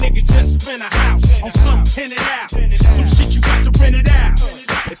 My nigga just spent a house on some tenant out. Some shit you got to rent it out.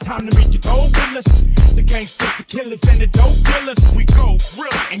 It's time to meet the gold killers, the gangsters, the killers, and the dope dealers. We go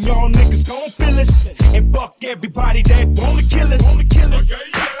real, and y'all niggas gon' feel us. And fuck everybody that wanna kill us.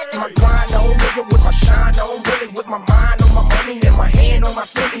 My grind on, nigga, with my shine on, really with my mind on my money and my hand on my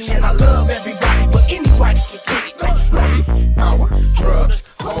city. And I love everybody, but anybody can get it. Like power, drugs,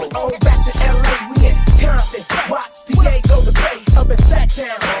 hoes. Oh, back to LA, we in Compton, Watts, Diego, the Bay, up in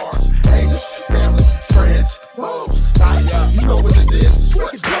Sacktown. Haters, family, friends, hoes, life, you know what it is. It's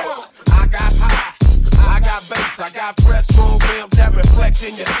West Coast. I got high, I got bass, I got press program that reflect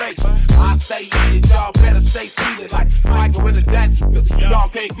in your face. I stay heated, y'all better stay seated like Michael in the dance, cause y'all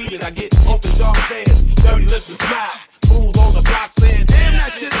can't beat it. I get open dog fed, dirty lips and smile. Fools on the block saying, damn,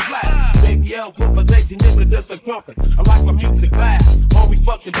 that shit is black. Baby L put for 18 niggas that's a comfort. I like my music loud, all we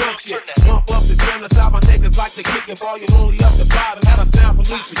fucking dumb shit. Pump up the jam, that's how my niggas like to kick it. Volume only up to 5 and had a sound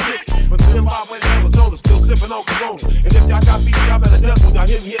police and shit. But Zimbabwe and Arizona still sipping on Corona. And if y'all got beat, y'all better duck when y'all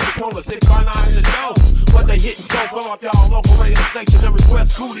hit the corner. 6 by 9 in the dough. But they hitting so call up y'all local radio station and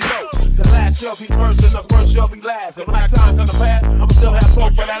request Coolio. The last shall be first and the first shall be last. And when that time comes to pass, I'ma still have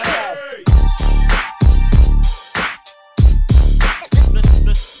folk for that ass.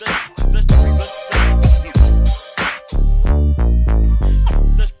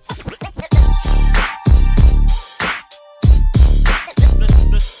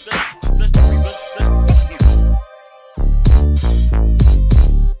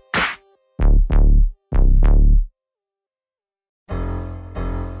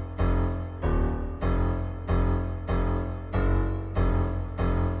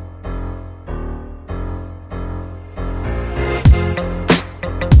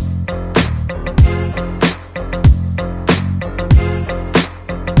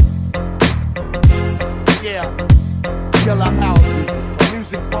 Killer House,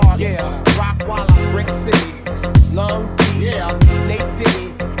 Music Bar, yeah, Rock Walla, Brick Cities, Long Beach, yeah, Nate Diddy,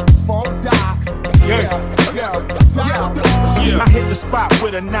 Funk Doc, yeah, I hit the spot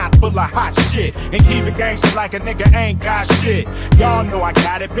with a knot full of hot shit and keep it gangster like a nigga ain't got shit. Y'all know I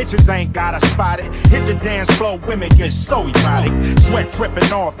got it, bitches ain't gotta spot it. Hit the dance floor, women get so erotic. Sweat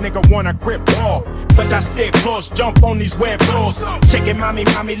dripping off, nigga wanna grip off. But I stay close, jump on these web floors. Chicken mommy,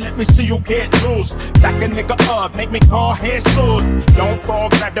 let me see you get loose. Back a nigga up, make me call Jesus. Don't fall,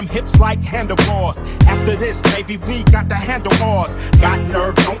 grab them hips like handlebars. After this, baby, we got the handlebars. Got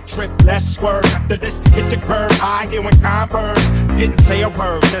nerve, don't trip, let's swerve. After this, hit the curve, I hear when Converse. Didn't say a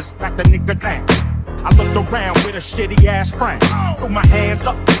word, just back the nigga down. I looked around with a shitty ass crown. Threw my hands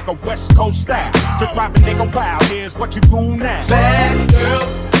up like a West Coast style. To drive a nigga wild, here's what you do now. Bad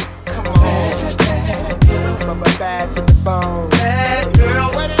girls, come on. Bad girls, from my bad to the phone. Bad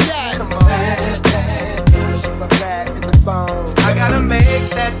girls, where they at? Come on. Bad girls, from my bad to the phone. I gotta make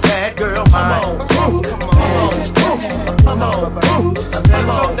that bad girl mine. Come on, come on, come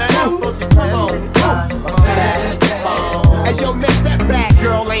on, Hey yo, Nick, that bad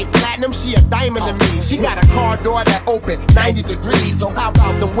girl ain't platinum, she a diamond to me. She got a car door that open 90 degrees. So how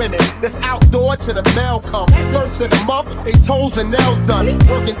about the women that's outdoor till the mail comes? First of the month, they toes and nails done.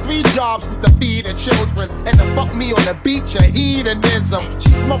 Working 3 jobs to feed the children. And to fuck me on the beach, a hedonism. She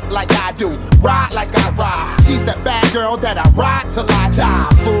smoke like I do, ride like I ride. She's that bad girl that I ride till I die.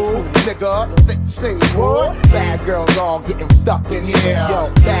 Fool, nigga, say what? Bad girls all getting stuck in here. Yo,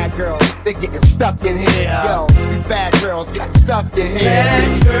 bad girls, they getting stuck in here. Yo, these bad girls got stuck in here.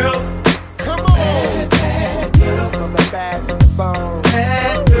 Bad girls, come on. Bad girls, from the bad to the phone.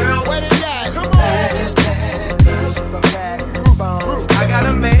 Bad girls, where they at? Come on. Bad girls, from the bad to the phone. I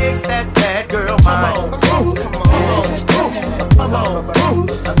gotta make that bad girl mine. Come on, come on, come on, come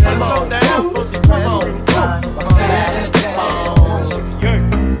on.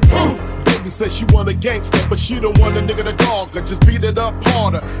 Baby said she want a gangster, but she don't want a nigga to dog her. Just beat it up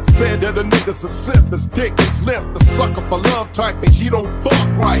harder. Said that a nigga's a simp, his dick is limp. The sucker for love type, and he don't fuck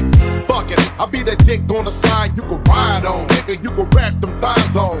right. Fuck it, I be that dick on the side you can ride on. Nigga, you can wrap them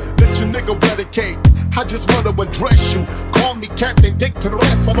thighs on. Let your nigga medicate. I just wanna address you. Call me Captain Dick to the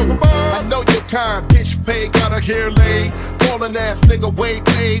rest of them. I know you're kind, bitch paid, got her hair laid. Falling ass nigga way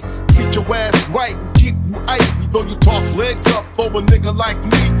paid. Treat your ass right and keep you icy. Though you toss legs up for a nigga like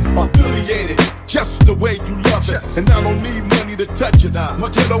me. Affiliated, just the way you love it. And I don't need money to touch it. My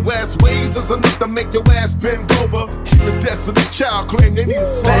ghetto ass ways is enough to make your ass bend over. Keep the Destiny's Child claim they need a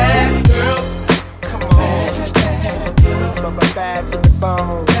song. Bad girls, come on. Bad girls, from my bad to the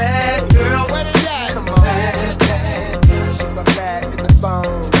phone. Bad girls, where they at? Come on. Bad girls, from my bad to the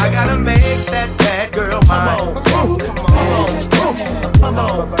phone. I gotta make that bad girl mine. Come on, come on, come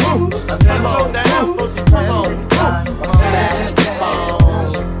on,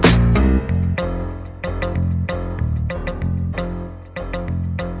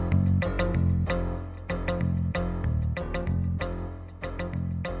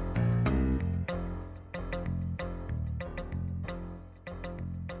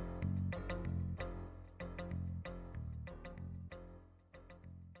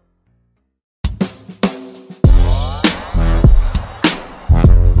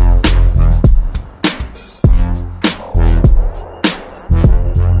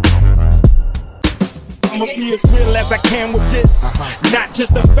 I'ma be as real as I can with this. Not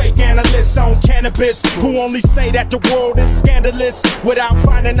just a fake analyst on cannabis who only say that the world is scandalous without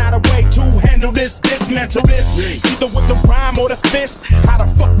finding out a way to handle this, dismantle this. Either with the rhyme or the fist. How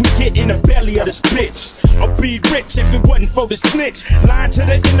the fuck we get in the belly of this bitch? I'll be rich if it wasn't for the snitch. Lying to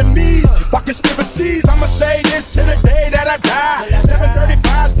the enemies by conspiracies. I'ma say this to the day that I die.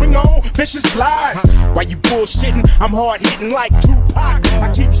 735s bring on vicious lies. While you bullshitting, I'm hard hitting like Tupac.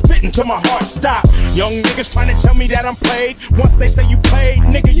 I keep spitting till my heart stop. Young niggas trying to tell me that I'm played. Once they say you played,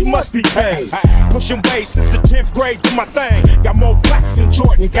 nigga, you must be paid. Pushing weight since the 10th grade, do my thing. Got more blacks than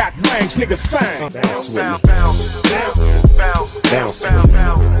Jordan, got range, niggas sang. Bounce, bounce, bounce, bounce, bounce, bounce,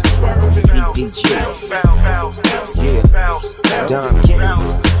 bounce, swerve and EPG. Bounce, bounce, bounce, yeah, bounce, Don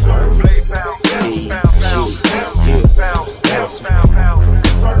Kennedy, swerve, bounce, bounce, bounce, bounce, bounce, bounce, bounce,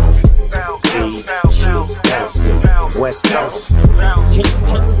 swerve, bounce, bounce, bounce, bounce, West Coast.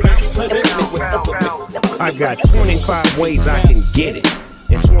 I got 25 ways I can get it,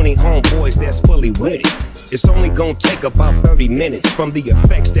 and 20 homeboys that's fully with it. It's only gonna take about 30 minutes. From the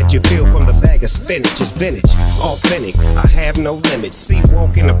effects that you feel from the bag of spinach. It's vintage, authentic, I have no limits. See,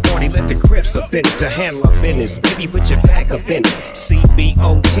 walk in the party, let the Crips up in it. To handle our business, baby, put your back up in it.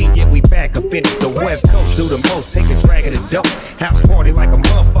 CBOT, yeah, we back up in it. The West Coast do the most, take a drag of the dope. House party like a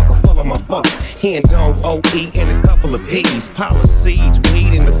motherfucker full of my folks. N.W.A and a couple of P's. Policies,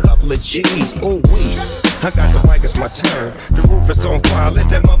 weed and a couple of G's. Ooh, weed. I got the mic, it's my turn. The roof is on fire, let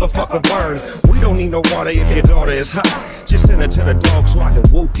that motherfucker burn. We don't need no water if your daughter is hot. Just send it to the dogs so I can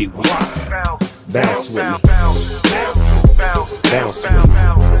whoop-de-wop. Bounce with me. Bounce with me.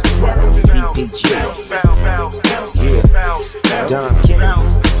 Swerve DPG. Yeah. Don King.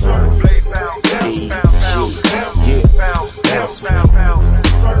 Swerve DPG. Yeah.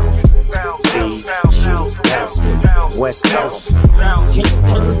 Bounce with me. West Coast.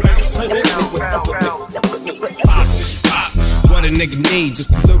 What a nigga needs,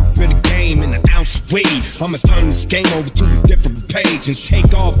 just a little bit of game and an ounce of weed. I'ma turn this game over to a different page and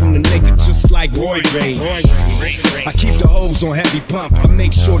take off from the nigga just like Roy Ray. I keep the hoes on heavy pump. I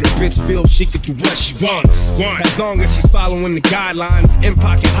make sure the bitch feels she can do what she wants. As long as she's following the guidelines, in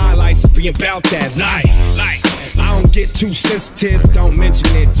pocket highlights be about that life. I don't get too sensitive, don't mention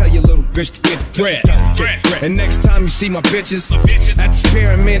it. Tell your little bitch to get thread. And next time you see my bitches at the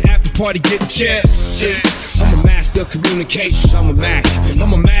experiment after party getting chips. I'm a master of communications, I'm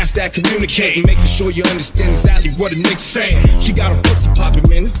a master at communicating, making sure you understand exactly what a nigga's saying. She got a pussy poppin',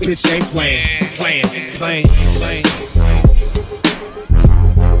 man, this bitch ain't playing.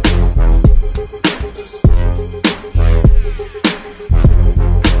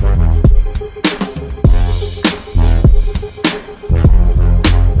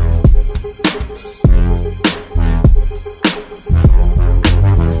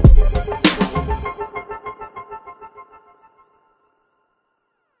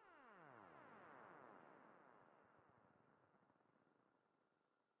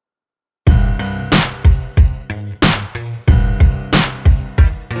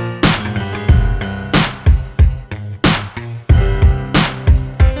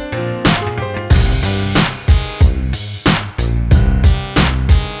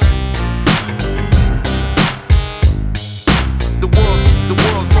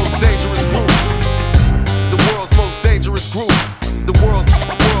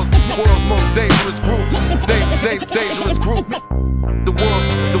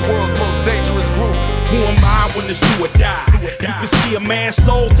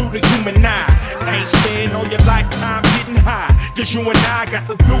 You and I got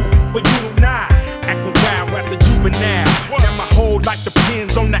to do what you and I acting wild as a juvenile. Now my whole life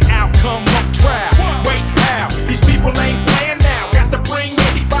depends on the outcome of trial. Wait, pal, these people ain't playing now. Got to bring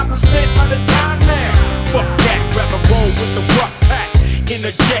 85% of the time now. Fuck that, rather roll with the rough pack. In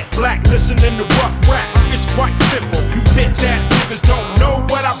a jet black, listening to rough rap. It's quite simple, you bitch ass niggas don't know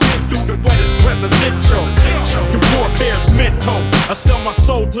what I've been through. The wet is residential, the warfare's mental. I sell my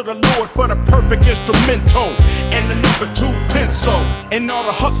soul to the Lord for the perfect instrumental. And the number 2 pencil. And all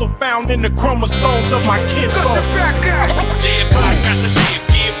the hustle found in the chromosomes of my kinfolk. Yeah, if I got to live,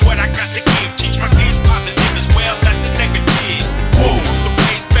 give what I got to give. Teach my kids positive as well, that's the negative. Whoa, the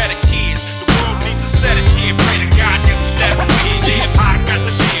way's better, kids. The world needs a set of here. Pray to God that we let them win. Yeah, if I got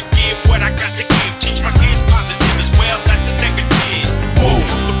to live, give what I got to give. Teach my kids positive as well, that's the negative. Whoa,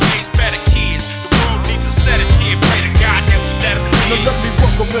 the way's better, kids. The world needs a set of here. Pray to God that we let them win. Now let me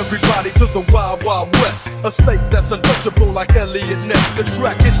welcome everybody to the Wild Wild West. A state that's untouchable like Elliot Ness. The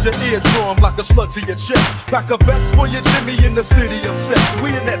track hits your eardrum like a slug to your chest. Pack a vest for your Jimmy in the city of sex. We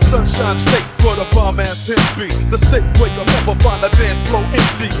in that sunshine state for the bomb ass hemp beat. The state where you'll never find a dance floor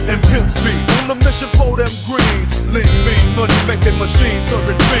empty and pimp speed. On the mission for them greens. Lean, mean, money making machines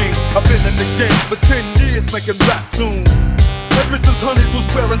serving fiends. I've been in the game for 10 years making rap tunes. Ever since Honeys was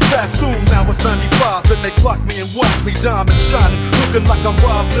wearing Sassoon, now it's 95 and they clock me and watch me diamond shining, looking like I'm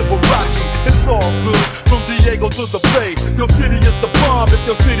Rob Liberace. It's all good, from Diego to the Bay. Your city is the bomb if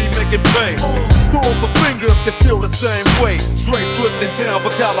your city make it bang. Throw up a finger if you feel the same way. Straight Clifton town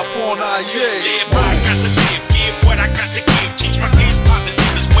for California, yeah. If I got to live, give what I got to give. Teach my kids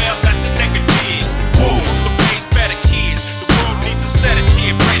positive as well, that's the negative. Whoa, the way's better, kids. The world needs a set of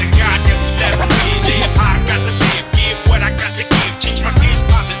here. Pray to God that we let them win. If I got to live, give what I got to give. Teach my kids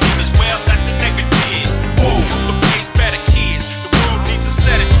positive as well, that's the negative. Whoa, the way's better, kids. The world needs a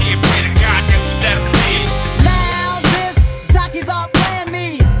set of here. Pray to God that we let them win. Now this jockeys are playing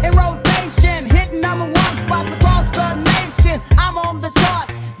me in rotation, hitting number 1 spots across the nation. I'm on the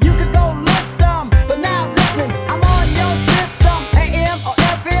charts, you could go list them, but now listen, I'm on your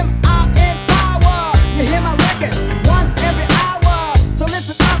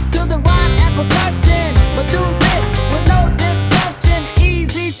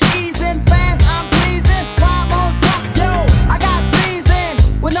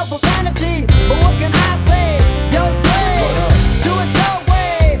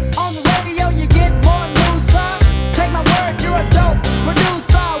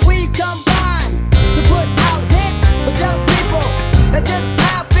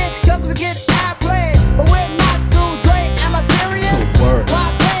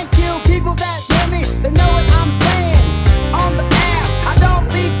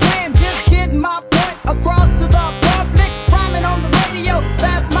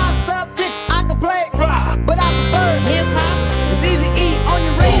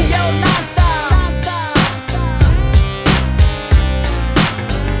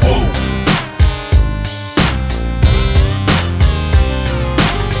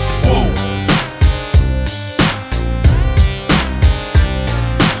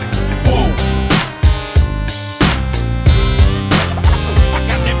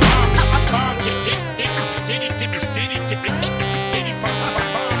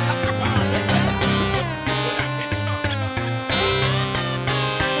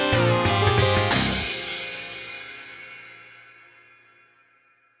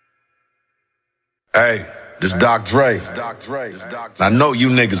This Dr. Dre. I know you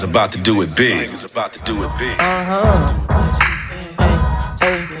niggas about to do it big. Yeah,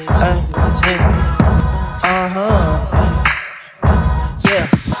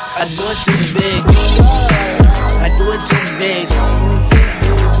 I do it too big. I do it too big.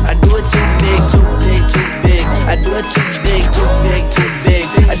 I do it too big, too big, too big. I do it too big, too big, too big.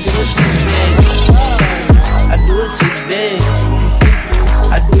 I do it too big. I do it too big.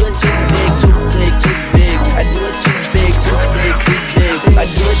 I do it too big, too big, too big. I do it too big, too big, too big. I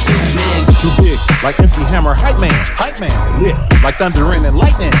do it too big. Too big, like MC Hammer, hype man. Yeah, like thunder and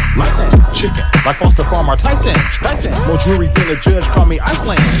lightning. Chicken, like Foster Farmer, Tyson. More jewelry than a judge, call me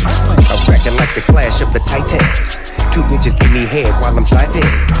Iceland. I'm cracking like the clash of the Titans. Two bitches give me head while I'm driving.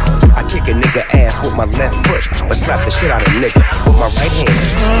 I kick a nigga ass with my left foot, but slap the shit out of nigga with my right hand.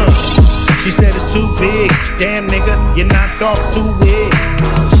 She said it's too big. Damn nigga, you knocked off 2 wigs.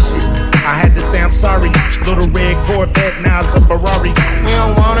 I had to say I'm sorry. Little red Corvette, now it's a Ferrari. We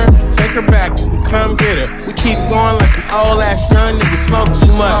don't want her, take her back, come get her. We keep going like some old ass young niggas smoke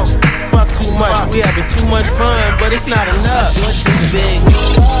too much, fuck too much. We having too much fun, but it's not enough. I do it too big.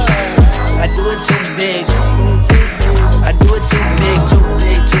 I do it too big. I do it too big, too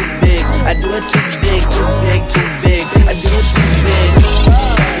big, too big. I do it too big, too big, too big. I do it too big.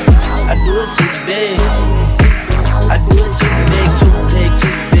 I do it too big. I do it too big, too big,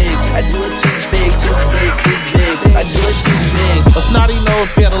 too big. I do it too big, too big, too big. I do it too big. A snotty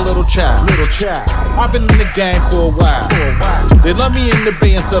nose get a little child. I've been in the game for a while. They love me in the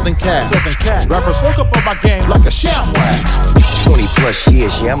Bay and Southern Cal. Rappers woke up on my game like a sham wow. 20 plus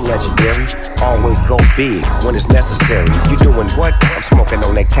years, yeah, I'm legendary. Always go big when it's necessary. You doing what? I'm smoking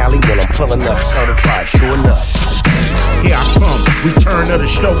on that Cali when I'm pulling up, certified, true enough. Here I come, return of the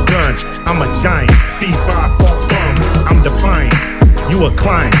Shogun. I'm a giant, C5 bum. I'm defiant, you a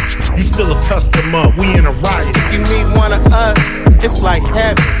client, you still a customer, we in a riot. If you meet one of us, it's like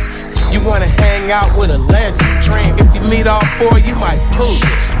heaven. You wanna hang out with a legend. If you meet all 4, you might poop.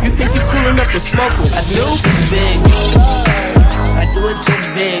 You think you cool enough to smoke with Snoop? I do it too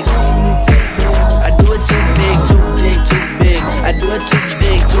big. I do it too big, too big, too big. I do it too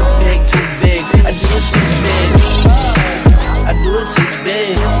big, too big, too big. I do it too big. I do it too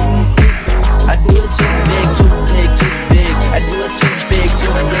big. I do it too big, too big, too big. I do it too big,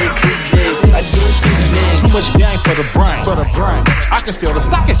 too big, too big. I do it too big. Too much gang for the brain. I can sell the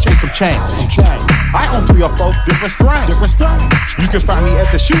stock exchange some change. I own 3 or 4 different strains. You can find me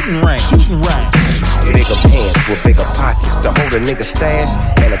at the shooting range. Bigger pants with bigger pockets to hold a nigga stash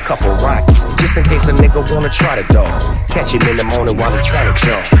and a couple rockets, just in case a nigga wanna try the dog. Catch him in the morning while he try to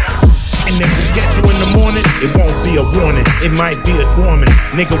jump. And if we get you in the morning, it won't be a warning. It might be a dormant.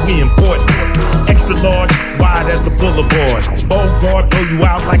 Nigga, we important. Extra large, wide as the boulevard. Bogart, blow you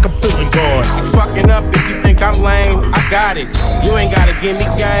out like a pulling guard. You fucking up if you think I'm lame. I got it. You ain't gotta give me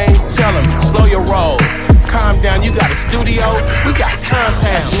game. Tell him, slow your roll. Calm down, you got a studio. We got compound.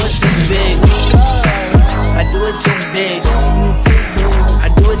 I do it too big. I do it too big. I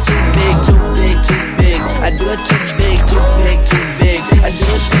do it too big, too big, too big. I do it too big, too big, too big. I do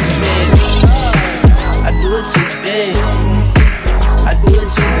it too big. I do it too big. I do it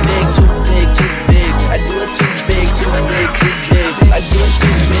too big, too big, too big. I do it too big, too big, too big. I do it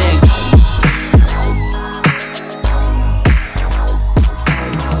too big.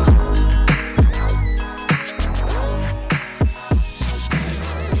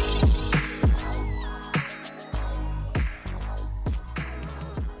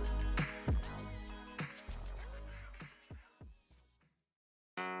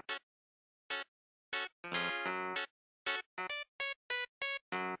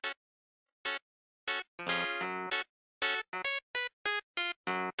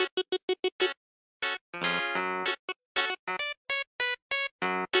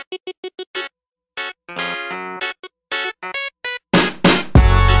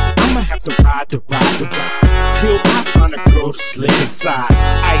 To ride, till I find a girl to slip inside.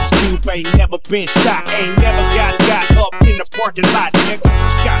 Ice Cube ain't never been shot, ain't never got up in the parking lot, nigga.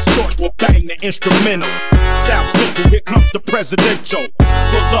 Scott Storch will bang the instrumental. South Central, here comes the presidential.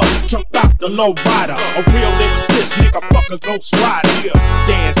 Pull up, jump out the low rider. A real lyricist, nigga, fuck a ghost rider. Yeah,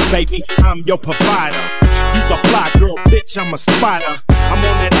 dance, baby, I'm your provider. You's a fly girl, bitch, I'm a spider. I'm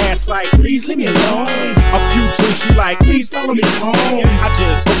on that ass like, please leave me alone. A few drinks, you like like, please follow me home. I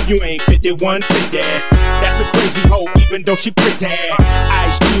just hope you ain't 5150. That's a crazy hoe, even though she pretty.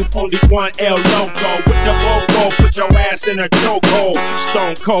 Ice Cube, only one L logo. With the logo, put your ass in a chokehold.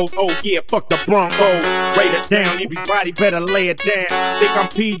 Stone Cold, oh yeah, fuck the Broncos. Rate it down, everybody better lay it down. Think I'm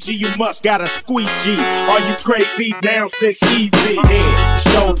PG, you must got a squeegee. Are you crazy? Down 6 easy. Head,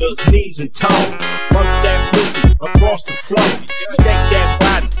 shoulders, knees, and toes. Work that pussy across the floor. Stake that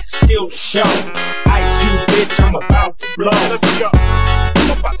body, still the show. Ice Cube, bitch, I'm about to blow. Let's go.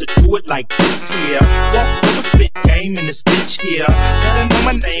 I'm about to do it like this here. Walk over, spit game in this bitch here. Better know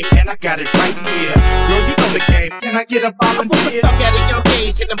my name, and I got it right here. Girl, you know the game, can I get a volunteer? I was a thug at a young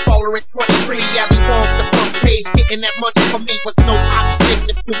age, and I'm baller at 23. I be off the front page, getting that money for me was no option.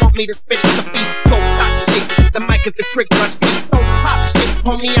 If you want me to spit it to beat, go pop shit. The mic is the trick, must be so pop shit.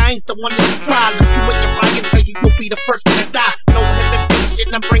 Homie, I ain't the one that you try. Look you in your eye and tell you you'll be the first one to die. No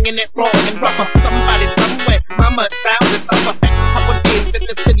hesitation, I'm bringing it raw and rubber. Somebody somewhere, mama found this other. Couple days in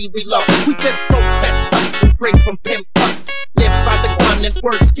the city we love. We just throw sets up and drink from pimp cups. Live by the gun and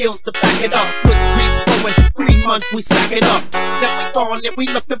worse skills to back it up. With trees growing, 3 months we stack it up. Then we gone and we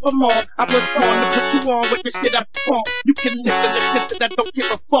looking for more. I was born to put you on with the shit I perform. You can listen to this that don't give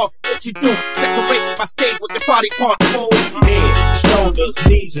a fuck what you do. Decorate my stage with your body part. Oh, head, shoulders,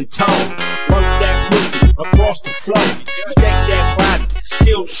 knees, and toes. Work that pussy across the floor. Stake that body,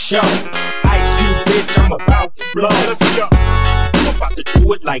 still the show. Ice Cube, bitch, I'm about to blow. Let's go. I'm about to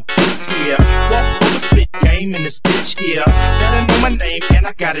do it like this here. Walk over, spit game in this bitch here. Better know my name, and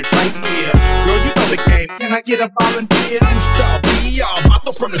I got it right here. Girl, you know the game, can I get a volunteer? You start me, I'm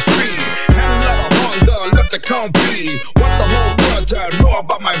out from the street. Had a lot of hunger, left to compete. Want the whole world to know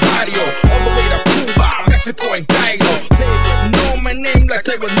about my radio. All the way to Cuba, Mexico, and Cairo. They would know my name like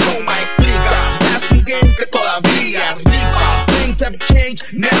they would know my clica. That's un game que todavía rica. Things have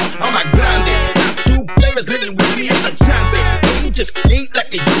changed, now I'm a grande. Got 2 players living with me at the grande. Things just ain't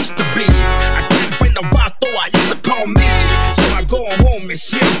like it used to be. I can't find the vato I used to call me. So I go home and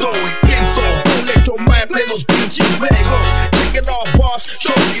siento y pienso. Don't let your mind play those pinches juegos. Check it all, boss,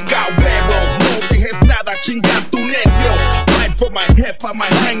 show me you got huevos. No dejes nada, chingar tu nervios. Right for my jefa, my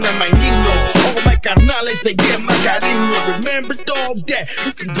hang and my niño. All my carnales, they get my cariño. Remember, dog, that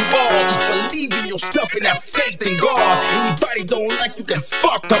you can do all. Just believe in yourself and have faith in God. Anybody don't like you, then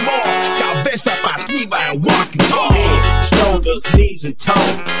fuck them all. Cabeza para arriba and walk and talk. Head, shoulders, knees, and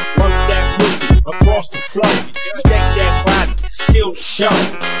toes. Work that pussy across the floor. Stake that body, still the show.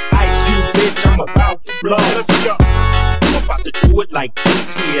 Ice Cube, bitch, I'm about to blow. Let's go. I'm about to do it like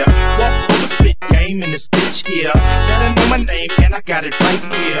this here. Walk over, spit game in this bitch here. Better know my name, and I got it right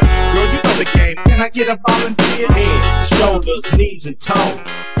here. Girl, you know the game, can I get a volunteer? Head, shoulders, knees, and toes.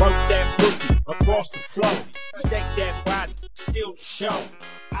 Work that pussy across the floor. Stake that body, still the show.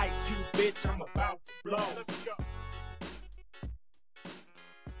 Ice Cube, bitch, I'm about to blow. Let's go.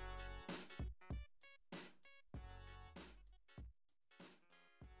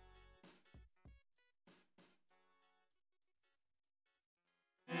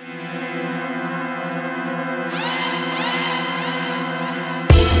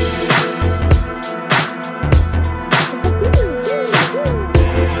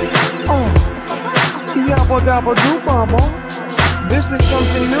 This is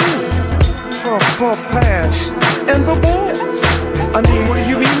something new. Pass and the ball. I mean, what do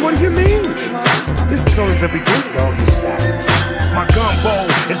you mean? What do you mean? This is only the beginning, doggy style. My gumbo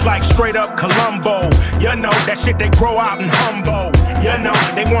is like straight up Columbo. You know, that shit they grow out in Humbo. You know,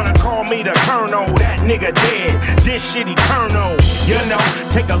 they wanna call me the Colonel. That nigga dead, this shit eternal. You know,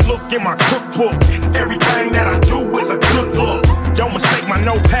 take a look in my cookbook. Everything that I do is a good look. Don't mistake my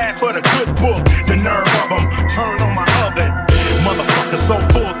notepad for the good book. The nerve of them, turn on my oven. Motherfuckers so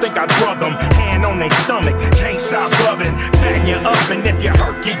full, think I drug them. Hand on their stomach, can't stop loving. Bang you up, and if you're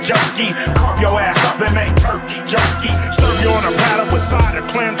herky jerky, carve your ass up and make turkey jerky. Serve you on a platter with side of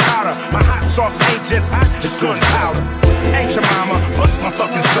clam chowder. My hot sauce ain't just hot, it's gunpowder. Ain't your mama, but my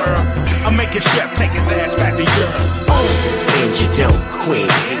fucking syrup. I make a chef take his ass back to Europe. And you don't quit.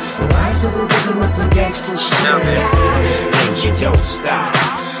 Rise up with him with some gangster shit. And you don't stop.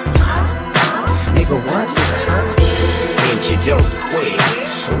 Nigga, what the hell? And you don't quit.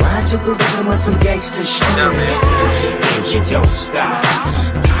 Ride up with him with some gangster shit. And you don't stop.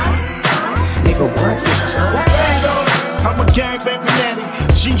 Nigga, what the hell? I'm a gangbang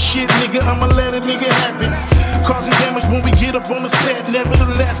fanatic. G shit, nigga, I'ma let a nigga have it. Causing damage when we get up on the set.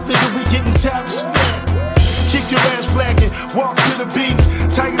 Nevertheless, nigga, we getting tired of sweat. Kick your ass flagging, walk to the beat.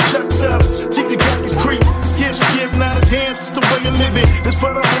 Tie your chucks up, keep your khakis creased. Skip, not a dance, it's the way you live it. This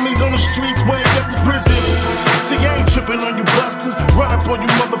for the homies on the streets, way up in prison. See, I ain't tripping on you busters. Run up on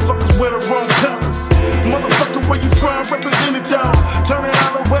you motherfuckers with the wrong colors. Motherfucker, where you from, represent it though. Turn it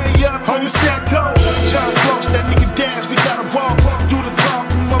all the way up on your set go. John Cross, that nigga dance, we gotta walk through the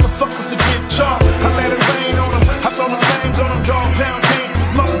dark, motherfuckers to get chalk. I let it rain on them, I throw the flames on them, dog pound games.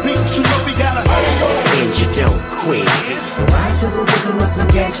 Long beats, you know we gotta. And you don't quit. Ride to the rhythm of some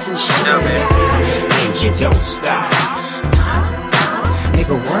gangsta shit. And you don't stop.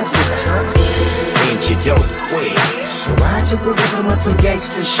 Nigga, work with the hurt. And you don't quit. Ride to the rhythm of some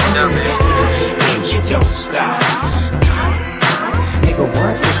gangsta shit. And you don't stop. Nigga,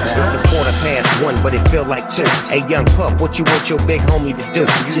 work with the hurt. It's 1:15, but it feel like 2. Hey, young pup, what you want your big homie to do?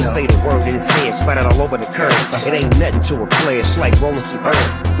 Just say the word in his head, spat it all over the curb. It ain't nothing to a player, it's like rolling some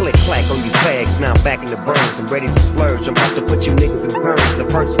earth. Click clack on these bags, now I'm back in the burns. I'm ready to splurge, I'm about to put you niggas in burns. The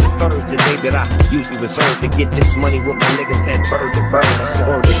first and the third, the day that I usually reserve to get this money with my niggas that bird to bird. That's the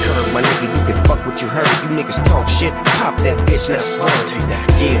word to curve, my nigga, you can fuck what you heard. You niggas talk shit, pop that bitch, now swerve.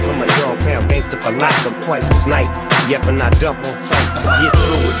 Yeah, put my dog pound gangsta for life, I'm twice this night. Yep, and I dump on sight. Get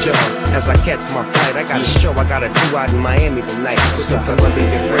through with y'all as I catch my flight. I got a show I gotta do out in Miami tonight. So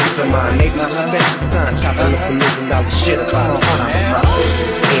Colombian friends of mine, maybe I'll spend some time chopping up some $1,000,000 shit about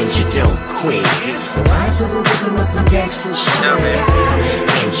and you don't quit. Ride to the rhythm of some gangsta shit.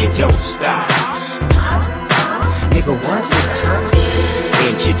 And you don't stop. Nigga, work with the hurt.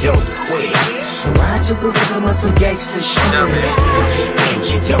 And you don't quit. Ride to the rhythm of some gangsta shit. And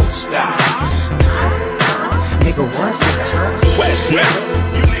you don't stop. Nigga, work with the hurt. West, you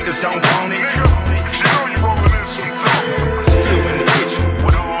niggas don't want it. You know you rolling in some dope. Still in the kitchen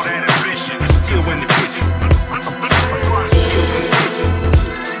with all that ambition. Still in the kitchen. Still in the kitchen.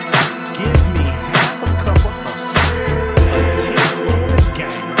 Give me half a cup of hustle, a teaspoon of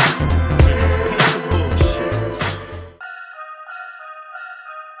game, and a pinch of bullshit.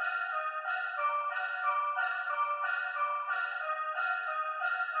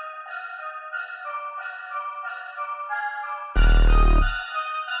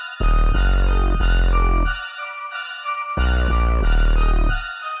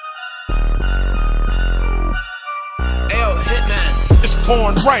 It's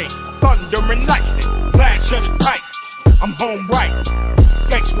pouring rain, thunder and lightning, flash of the tight. I'm home right.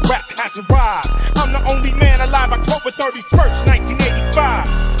 Gangsta rap has arrived. I'm the only man alive. October 31st, 1985.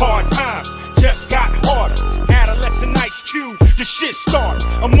 Hard times just got harder. Adolescent Ice Cube, the shit started.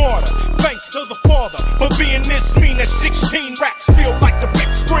 A martyr, thanks to the father for being this mean. At 16, raps feel like the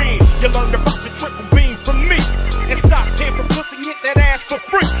big screen. You learned about the triple beam from me. And stop paying for pussy, hit that ass for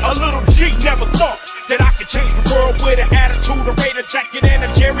free. A little G never thought that I could change the world with an attitude, a Raider jacket, and a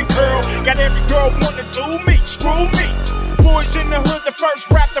Jerry curl. Got every girl wanna do me, screw me. Boys in the hood, the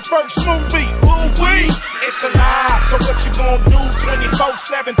first rap, the first movie. Ooh-wee, it's a lie. So what you gonna do?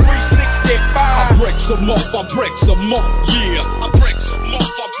 24/7, 365. I break some off, I break some off, yeah. I break some off,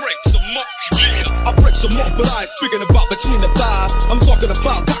 I break some off, yeah. I break some off, but I ain't speaking about between the thighs. I'm talking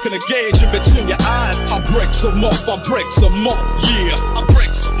about cocking a gauge in between your eyes. I break some off, I break some off, yeah. I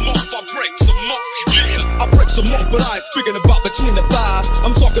break some off, I break some off, yeah. I break some off, but I ain't speaking about between the thighs.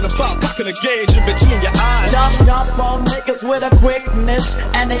 I'm talking about cocking a gauge in between your eyes. Jump on niggas with a quickness,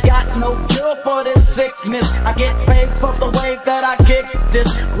 and they got no cure for this sickness. I get paid for the way that I kick this,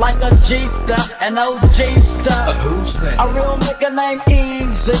 like a G-star, an OG-star. Who's that? A real nigga named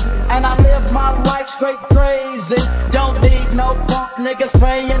Eazy, and I live my life straight crazy. Don't need no punk niggas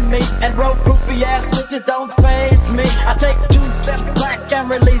paying me, and broke groupie ass bitches don't faze me. I take 2 steps back and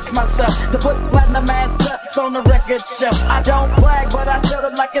release myself to put platinum ass cuts on the record shelf. I don't brag, but I tell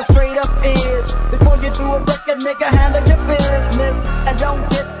it like it straight up is. Before you do a record, nigga, handle your business, and don't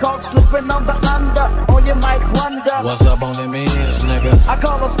get caught slipping on the under, or you might wonder what's up on them ears, nigga. I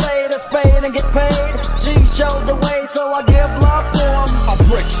call a spade and get paid. G showed the way, so I give love to him. I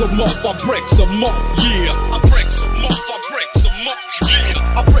break some off, I break some off, yeah. I break some off, I break some off,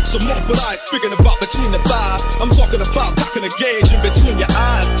 yeah. I break some off, but I ain't speaking about between the thighs. I'm talking about cocking a gauge in between your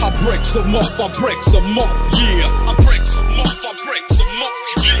eyes. I break some off, I break some off, yeah. I break some off, I break some off,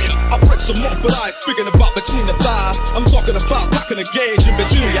 yeah. I break some off, but I ain't speaking about between the thighs. I'm talking about cocking a gauge in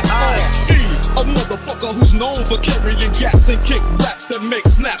between your eyes. A motherfucker who's known for carrying gats and kick raps that make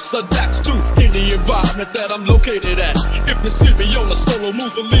snaps, adapts to any environment that I'm located at. If you see me on a solo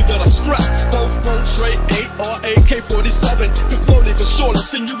move, believe that I'm strapped. Both from straight 8 or AK-47. It's slowly but surely,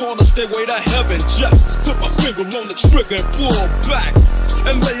 send you on a stairway to heaven. Just put my finger on the trigger and pull back,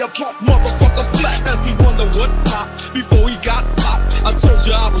 and lay a pop motherfucker flat. And he wonder what popped before he got popped. I told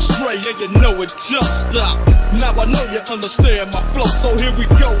you I was straight and you know it just stopped. Now I know you understand my flow, so here we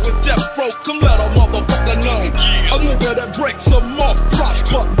go with Death Row. Come let a motherfucker know, yeah. A nigga that breaks them off,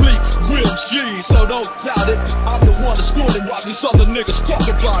 prop, bleak, real OG, so don't doubt it. I'm the one that's doing it while these other niggas talk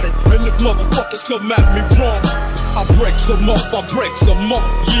about it. And if motherfuckers come at me wrong, I break some off, I break some off,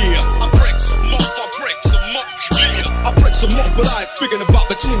 yeah. I break some off, I break some off, yeah. I break some off, but I ain't speaking about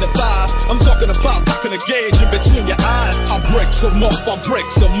between the thighs. I'm talking about knocking a gauge in between your eyes. I break some off, I break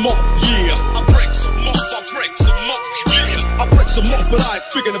some off, yeah. I break some off, I break some off, yeah. I break some off, but I ain't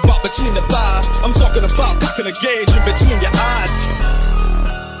speaking about between the thighs. I'm talking about knocking a gauge in between your eyes.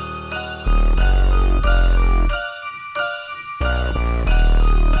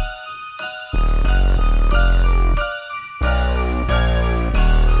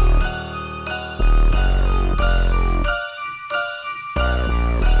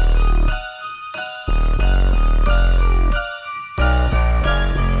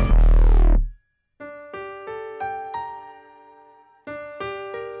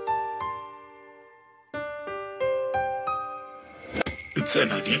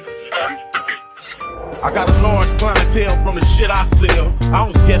 I got a large clientele from the shit I sell. I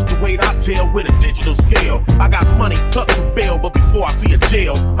don't guess the weight I tell with a digital scale. I got money tucked for bail, but before I see a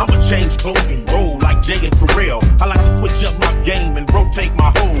jail, I'ma change clothes and roll like Jay and Pharrell. I like to switch up my game and rotate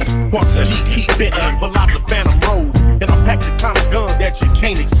my hoes. Watch the G's keep Bentley, but out the Phantom Rose. And I pack the kind of gun that you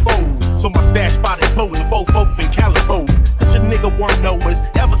can't expose. So my stash spot is holding 4 folks in Calabos. That your nigga won't know is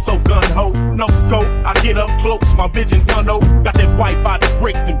ever so gun-ho. No scope, I get up close, my vision tunnel. Got that white by the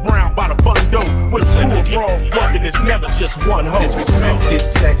bricks and brown by the bundle. With a cool raw working, it's never just one hoe. Disrespect, get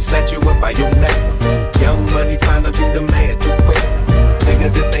checks, snatch you up by your neck. Young money trying to be the man too quick.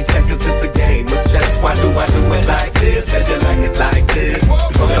 Nigga, this ain't checkers, this a game of chess. Why do I do it like this? Cause you like it like this.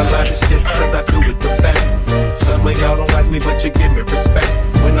 Talk a lot of shit cause I do it the best. Some of y'all don't like me, but you give me respect.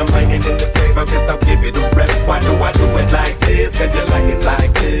 When I'm laying in the grave, I guess I'll give it a rest. Why do I do it like this? Cause you like it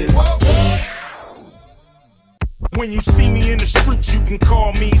like this. When you see me in the streets, you can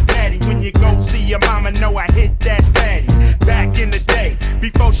call me daddy. When you go see your mama, know I hit that fatty. Back in the day,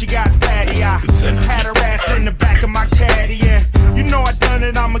 before she got fatty, I had her ass in the back of my caddy. And you know I done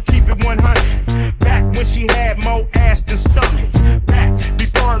it, I'ma keep it 100. Back when she had more ass than stomach. Back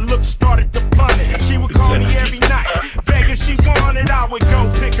before her looks started to plummet. She would call me every night, begging she wanted. I would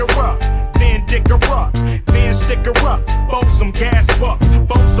go pick her up, then dick her up, then stick her up. Both some gas bucks,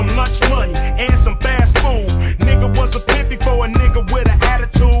 both some lunch money, and some fast food. Nigga was a pimp before a nigga with an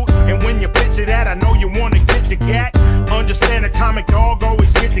attitude. And when you picture that, I know you wanna get your gat. Understand atomic dog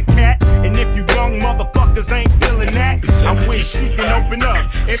always get the cat. And if you young motherfuckers ain't feeling that, I wish you can open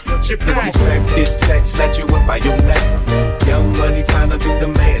up and put your back. Disrespect, get checks, snatch you up by your neck. Young money trying to be the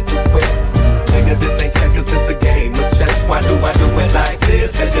man too quick. Nigga, this ain't checkers, this a game of chess. Why do I do it like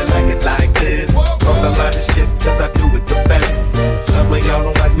this? Cause you like it like this. Talk a lot of shit cause I do it the best. Some of y'all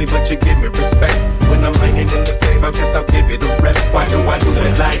don't like me, but you give me respect. When I'm laying in the grave, I guess I'll give it a rest. Why do I do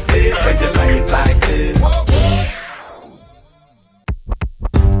it like this? Cause you like it like this.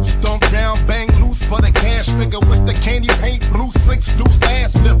 Stomp down, bang loose for the cash figure. With the candy paint, blue 6 deuce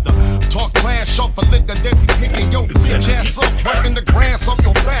ass lifter. Talk trash off a liquor, they be picking your bitch ass up, working the grass off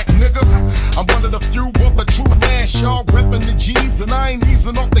your back, nigga. I'm one of the few with the true mash, y'all. Reppin' the G's and I ain't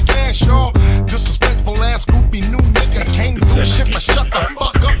easing off the cash, y'all. Disrespectful ass groupie new nigga. Can't do shit but shut the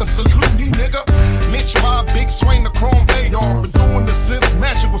fuck up and salute me, nigga. Mitch, my big swing, the chrome radar. Been doing this since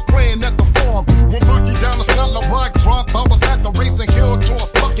Magic was playing at the farm. When Boogie down the cellar rock dropped, I was at the racing hill to a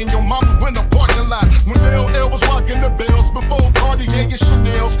fucking your mama in the parking lot. When Dayell was rocking the bells before Cartier and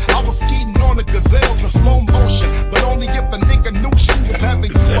Chanel's, I was skating on the gazelles in slow motion. But only if a nigga knew she was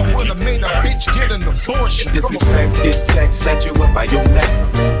having you, I would've made a bitch get an abortion. Disrespect, get checks, snatch you up by your neck.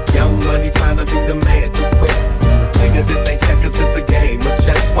 Young money trying to be the man too quick. Nigga, this ain't checkers, this a game of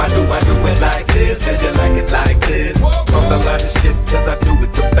chess. Why do I do it like this? Cause you like it like this. Talk a lot of shit cause I do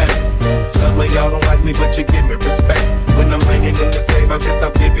it the best. Some of y'all don't like me, but you give me respect. When I'm laying in the grave, I guess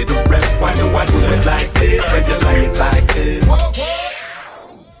I'll give it a rest. Why do I do it like this? Cause you like it like this.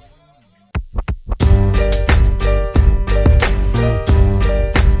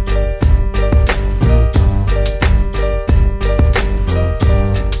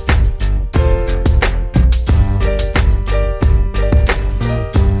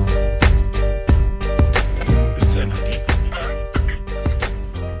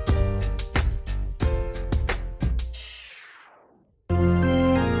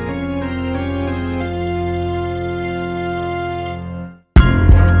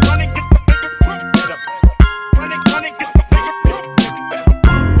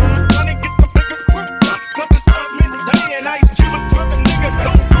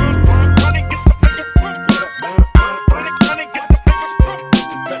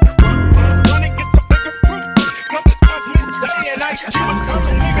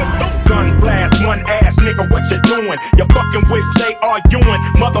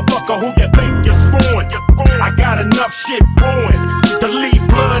 motherfucker who you think you're screwing. I got enough shit brewing to leave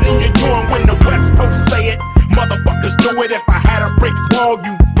blood in your urine when the West Coast say it. Motherfuckers do it. If I had a brick wall,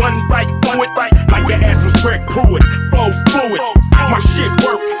 you run right through it, right like your ass was Greg Pruitt. Flow fluid, my shit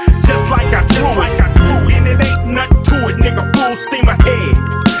work just like I drew it. And it ain't nothing to it, nigga. Full steam ahead.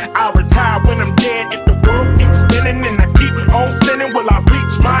 I'll retire when I'm dead. If the world keeps spinning and I keep on sinning, will I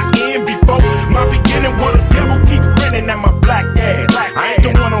reach my end before my beginning? Will the devil keep grinning at my black ass? I ain't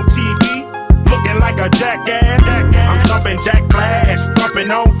the one on TV looking like a jackass. I'm jumping Jack Flash, pumping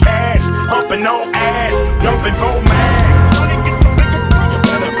on cash, pumping on ass, dumping for mad. You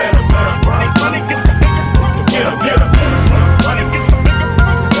better, better, better, money, get the get up, get up.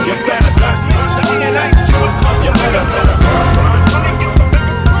 You better, you better, better,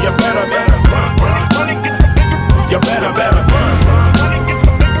 you better, better, you better, better,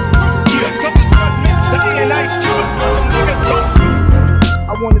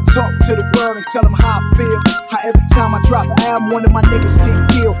 I wanna talk to the world and tell them how I feel. How every time I drop an album, one of my niggas get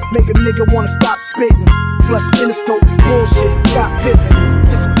killed. Make a nigga wanna stop spitting. Plus Interscope be bullshit and stop pimping.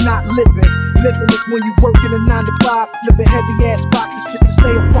 This is not living. Living is when you work in a 9 to 5, living heavy ass boxes just to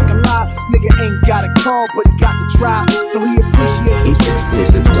stay fucking alive. Nigga ain't got a car, but he got the drive, so he appreciate the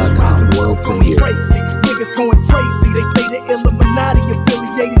Exclusives.com world premiere. Crazy, niggas going crazy. They say the Illuminati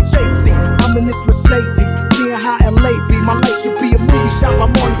affiliated Jay-Z. I'm in this Mercedes, seeing how LA be. My life should be a movie shop.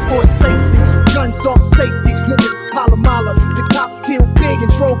 I'm on the Scorsese. Guns off safety, niggas is Palomala. The cops killed Big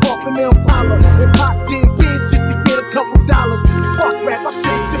and drove off in the Impala. And Pac did biz just to get a couple dollars. Fuck rap, I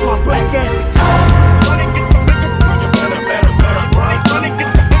should've took my black ass to college. You better, better, better, money, get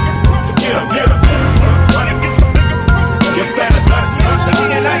the get up, get up. You better, you better,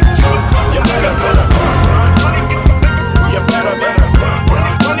 better, you better, better,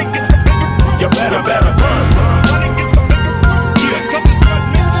 you better, better.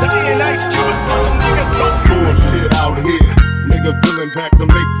 Bullshit out here, nigga feeling back to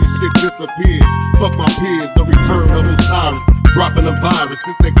make this shit disappear. Fuck my peers, the return of Osiris. Dropping a virus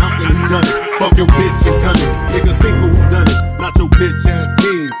since they Compton and done it. Fuck your bitch and done it. Nigga think who's done it, not your bitch ass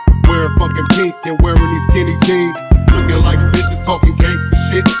team. Wearing fucking pink and wearing these skinny jeans. Looking like bitches talking gangsta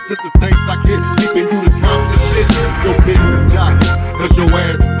shit. This the thanks I get, keeping you to count the shit. Your bitch is jockey, cause your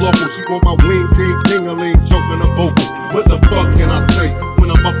ass is local. She want my wing, ding, ding-a-ling, choking a vocal. What the fuck can I say when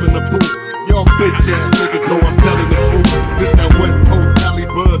I'm up in the booth? Y'all bitch ass niggas know I'm telling the truth. This that West Coast Cali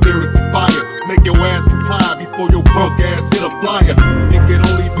bud, lyrics inspire. Make your ass retire before your punk ass hit a flyer. It can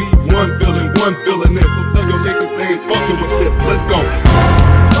only be one villain this. So tell your niggas they ain't fucking with this. Let's go.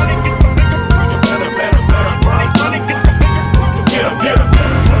 You better, better, better, money, get the get up, get up.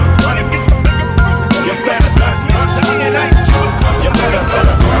 You better, you better, better, you better,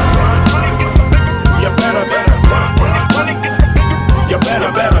 better, you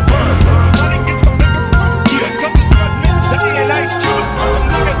better, better.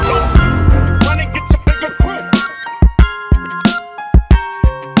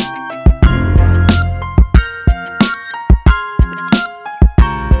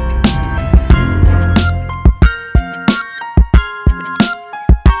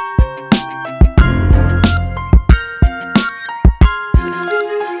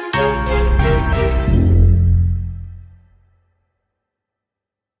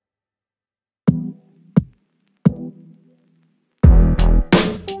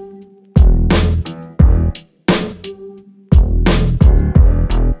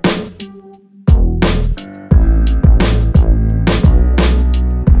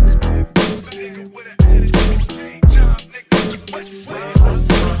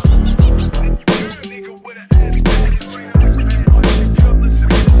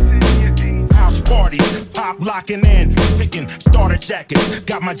 Locking in, picking starter jackets,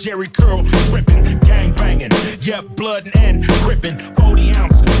 got my Jerry curl dripping, gang banging, yeah, blood and gripping, 40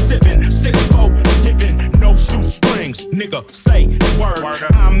 ounces, sipping, 6-4, dipping, no shoestrings, nigga, say word.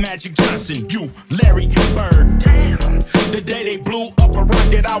 I'm Magic Johnson, you Larry Bird. Damn. The day they blew up a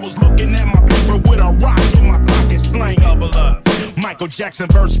rocket, I was looking at my paper with a rock in my pocket, slang double up. Michael Jackson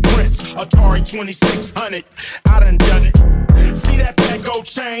versus Prince, Atari 2600, I done it. See that fat gold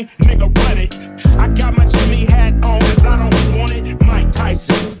chain, nigga, run it. I got my Jimmy hat on, cause I don't want it. Mike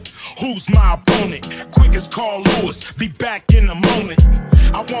Tyson, who's my opponent? Quick as Carl Lewis, be back in a moment.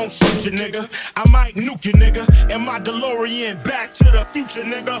 I won't shoot you, nigga, I might nuke you, nigga. And my DeLorean back to the future,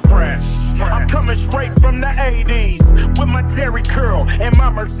 nigga. I'm coming straight from the 80s with my Jerry curl and my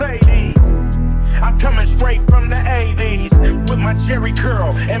Mercedes. I'm coming straight from the 80s with my Jerry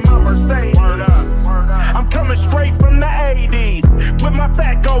curl and my Mercedes. I'm coming straight from the 80s with my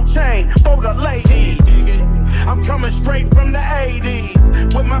fat gold chain for the ladies. I'm coming straight from the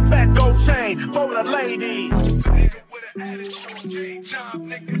 80s with my fat gold chain for the ladies.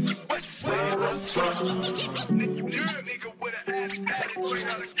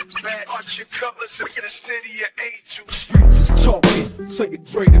 Streets is talking, saying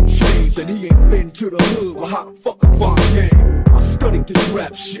Dre done changed, and he ain't been to the hood. Well, how the fuck I find game? I studied this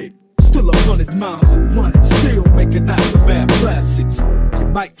rap shit. Still 100 miles of running, still making aftermath classics. You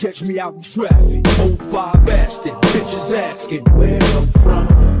might catch me out in traffic, 05 Aston, bitches asking where I'm from.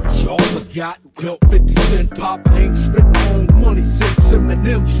 Y'all forgot who helped 50 Cent pop. I ain't spent my own money since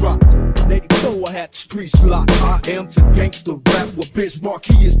Eminem dropped. In 84 I had the streets locked. I am to gangster rap with Biz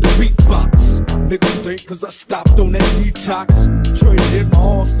Marquee is the beatbox. Niggas think cause I stopped on that detox. Traded in my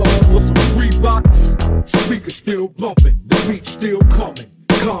all-stars with some Reeboks. Speakers still bumping, the beat still coming.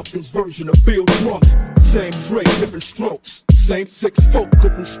 Compton's version of field drumming. Same Dre, different strokes. Same 6 folk,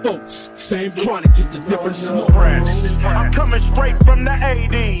 different spokes. Same chronic, just a different smoke. I'm coming straight from the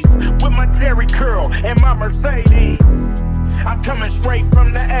 80s with my Jerry curl and my Mercedes. I'm coming straight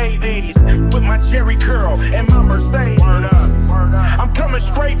from the 80s with my Jerry curl and my Mercedes. I'm coming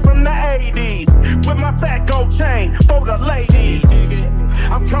straight from the 80s with my fat gold chain for the ladies.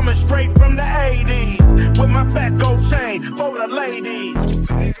 I'm coming straight from the 80s with my fat gold chain for the ladies.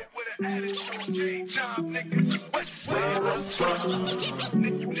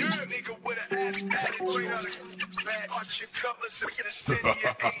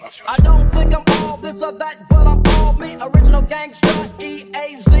 I don't think I'm all this or that, but I'm all me. Original gangster,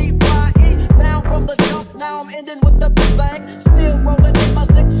 Eazy-E. Down from the jump, now I'm ending with the bang. Still rolling in my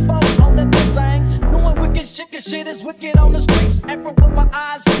 6-4 on the bangs. Doing wicked shit, cause shit is wicked on the streets. Ever with my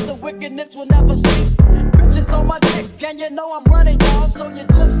eyes see the wickedness will never cease. Bitches on my dick, and you know I'm running, y'all. So you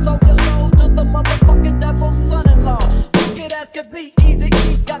just sold your soul to the motherfucking devil's son-in-law. Wicked as could be,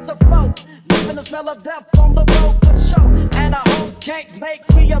 Eazy-E got the flow. Leaving the smell of death on the road for show. And I hope can't make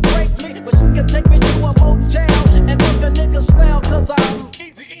me or break me, but she can take me to a motel and make a nigga spell, cause I'm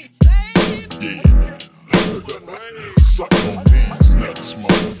Eazy-E. Suck on these nuts,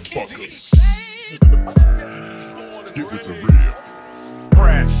 motherfuckers. Give it to real.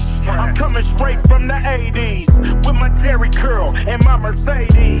 I'm coming straight from the 80s with my Jerry curl and my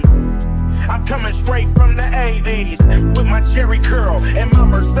Mercedes. I'm coming straight from the 80s with my Jerry curl and my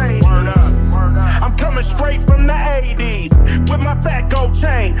Mercedes. I'm coming straight from the 80s with my fat gold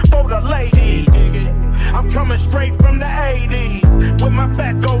chain for the ladies. I'm coming straight from the 80s with my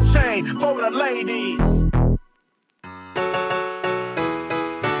fat gold chain for the ladies.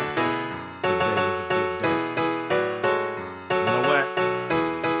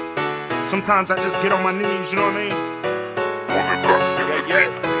 Sometimes I just get on my knees, you know what I mean? Yeah.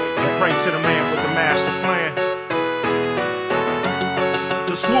 And pray to the man with the master plan.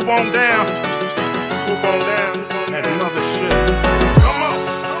 Just swoop on down. And another shit. Come on.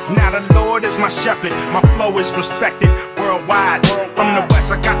 Now the Lord is my shepherd. My flow is respected worldwide. From the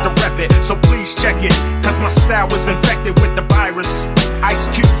west, I got to rep it. So please check it. Cause my style was infected with the virus. Ice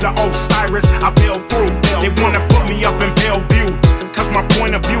cubes, the Osiris, I bail through. They wanna put me up in Bellevue. Cause my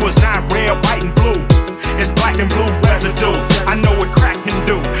point of view is not red, white, and blue. It's black and blue residue. I know what crack can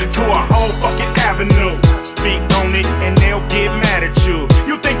do to a whole fucking avenue. Speak on it and they'll get mad at you.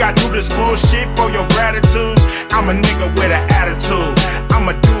 You think I do this bullshit for your gratitude? I'm a nigga with an attitude.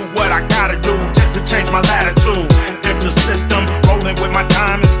 I'ma do what I gotta do just to change my latitude. If the system rolling with my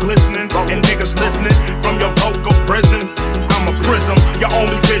time is glistening and niggas listening from your local prison, I'm a prism. Your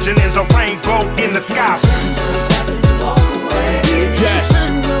only vision is a rainbow in the sky. Yes.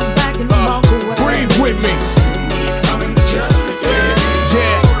 Breathe with me.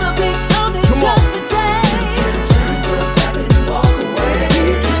 Yeah. Come on.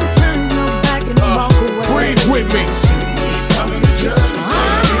 Breathe with me.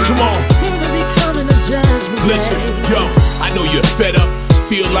 Come on. Listen, yo, I know you're fed up.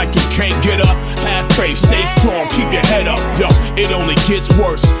 Feel like you can't get up. Have faith, stay strong, keep your head up. Yo, it only gets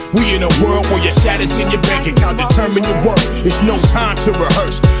worse. We in a world where your status in your bank account determine your worth. It's no time to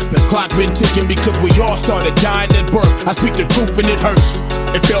rehearse. The clock been ticking because we all started dying at birth. I speak the truth and it hurts.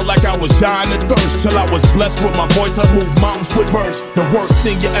 It felt like I was dying of thirst till I was blessed with my voice. I moved mountains with verse. The worst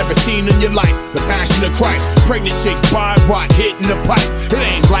thing you ever seen in your life. The passion of Christ. Pregnant chicks buying rock, hitting the pipe. It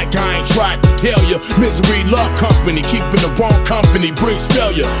ain't like I ain't tried to tell you. Misery love company. Keeping the wrong company brings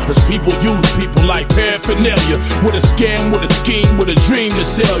failure. Cause people use people like paraphernalia. With a scam, with a scheme, with a dream to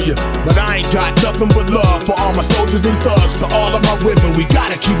sell you. But I ain't got nothing but love for all my soldiers and thugs. To all of my women, we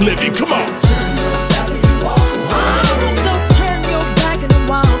gotta keep living. Come on.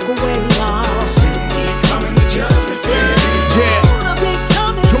 Walk away, coming to judge the day. Yeah.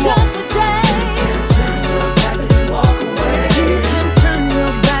 Come on.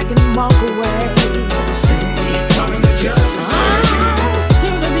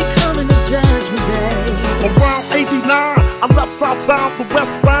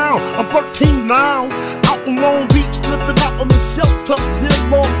 us, dear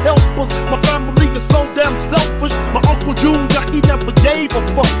Lord help us. My family is so damn selfish. My Uncle Junior, he never gave a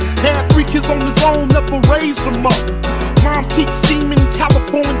fuck. Had 3 kids on his own, never raised them up. Mom keeps scheming,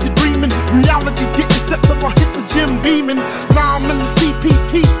 California dreaming. Reality didn't set till I hit the gym beaming. Now I'm in the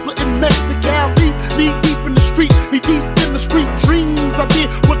CPT, splitting Mexicali. Knee deep in the street, knee deep in the street dreams. I did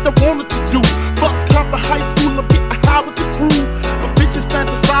what I wanted to do. Fuck out the high school, I'm getting high with the crew. But bitches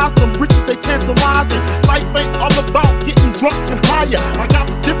fantasize, them riches they tantamizing. Life ain't all about getting drunk and higher. I got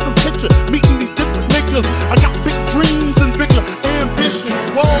a different picture, meeting these different niggas. I got big dreams and bigger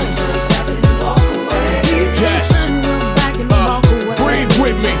ambitions. Whoa. Yes. Breathe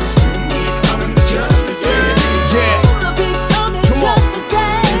with me. Yeah. Come on.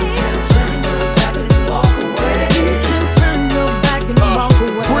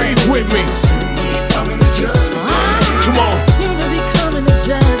 Breathe with me. Come on. Soon to be coming to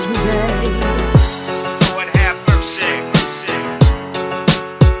judgment day. Go and have mercy.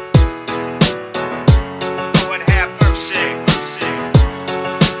 Go and have mercy.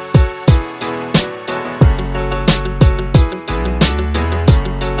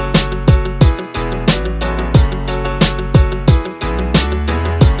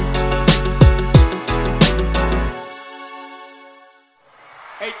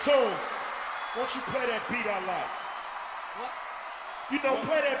 Hey, Tunes, won't you play that beat I like? What? You know,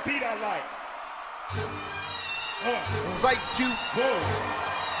 play that beat I like. Ice Cube.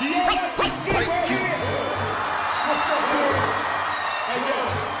 Do you like this beat right here? What's up, dude? Hey, yo,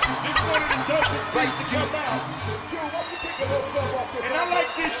 this one of the dopest beats to come out. Dude, why don't you take a little something off this? And I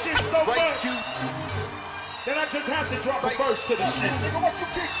like this shit so much. Then I just have to drop a verse to the shit. Nigga, what you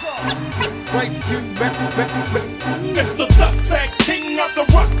kick some? It's the suspect, king of the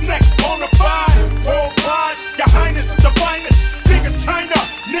rock next on the vibe. Worldwide, your highness is the finest. Niggas China,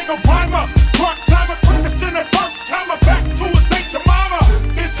 nigga rhymer. Rock timer, quickest in the first timer. Back to his nature mama.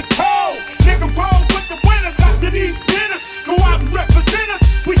 It's a cold, nigga roll with the winners. After these dinners, go out and represent us.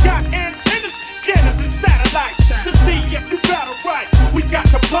 We got antennas, scanners and satellites. To see if you battle right, we got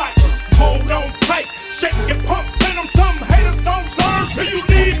the bite. Hold on tight, shake and pump in them. Some haters don't learn till you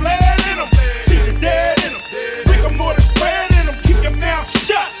leave lead in them. See the dead in them, rigor mortis spread in them. Keep your mouth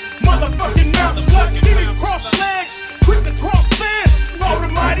shut, motherfucking mouth shut. See me cross legs, quick to cross fans. Oh, the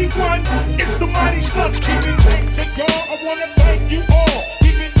mighty one, it's the mighty son. Keep it thanks to God, I wanna thank you all.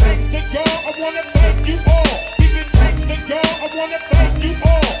 Keep it thanks to God, I wanna thank you all. Keep it thanks to God, I wanna thank you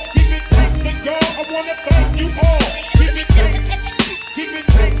all. Keep it thanks to God, I wanna thank you all. Keep it thanks, keep it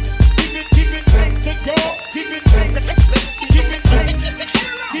thanks, keep it thanks to God. Keep it thanks, keep it thanks,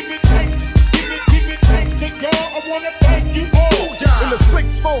 keep it thanks, keep it thanks to God, I wanna thank you all. In the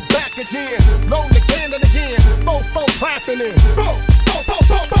 6-4 back again, load again and again, 4-4 clapping in,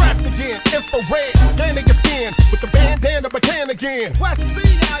 4-4 strapped again, infrared, scanning your skin, with the bandana began again. West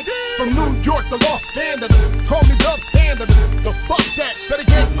CIA, from New York to Los Angeles, call me Dub Scandalous, the fuck that, better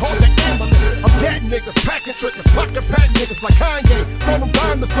get called the ambulance. I'm gat niggas, packing triggers, pocket pack niggas like Kanye, throw them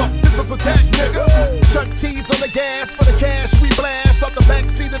diamonds up, this is a jack nigga. Chuck T's on the gas, for the cash we blast, up the back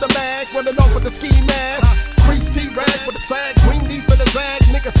seat of the mag, running off with the ski mask. Crease T-rag with the sag, green deep in the zag.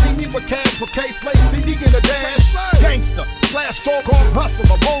 Nigga see me with cash, with K-Slay CD in the dash. Gangster, slash strong-arm hustle,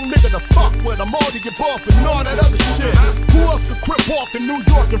 a wrong nigga to fuck with. I'm all to get off and all that other shit. Who else could crip walk in New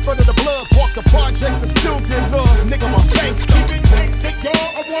York in front of the Bloods, walk the projects and still get love? Nigga, I'm a gangster. Keep it thanks to God,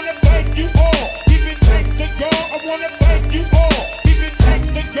 I wanna thank you all. Keep it thanks to God, I wanna thank you all. Keep it thanks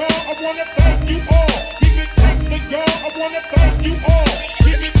to God, I wanna thank you all. Keep it thanks to God, I wanna thank you all.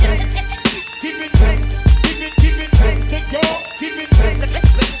 Keep it thanks, keep it thanks. Keep it thanks to God. Keep it thanks.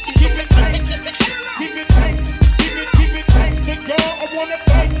 Keep it thanks. Keep it thanks. Keep it thanks to God. I wanna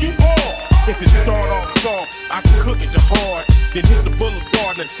thank you all. If it start off soft, I can cook it to hard. Then hit the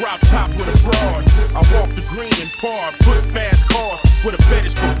boulevard and drop top with a broad. I walk the green and par, put fast cars with a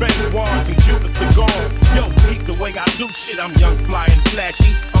fetish for bank wards and Cuban cigars. Yo, peep the way I do shit. I'm young, fly, and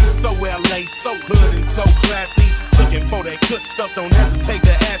flashy. I'm so LA, so hood and so classy. Looking for that good stuff, don't hesitate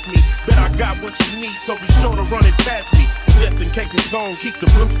to ask me. Bet I got what you need, so be sure to run it past me. Just in case it's on, keep the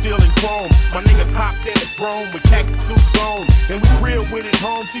blue steel and chrome. My niggas hopped in the chrome with khaki suits on. And we real with it,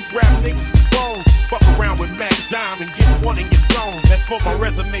 homes, these rap niggas is phones. Fuck around with Mac Dime and get one and get thrown. That's for my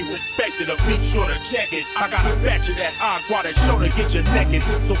resume, respected, or be sure to check it. I got a batch of that agua that's sure to get you naked.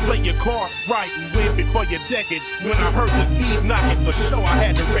 So play your cards right and win before you deck it. When I heard this beat knocking, for sure I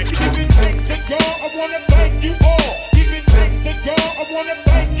had to wreck it. Keep it thanks to God, I wanna thank you all. Keep it thanks to God, I wanna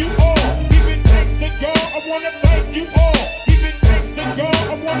thank you all. Keep it thanks to God, I wanna thank you all. Keep it thanks to God,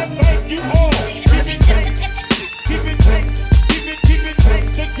 I wanna thank you all.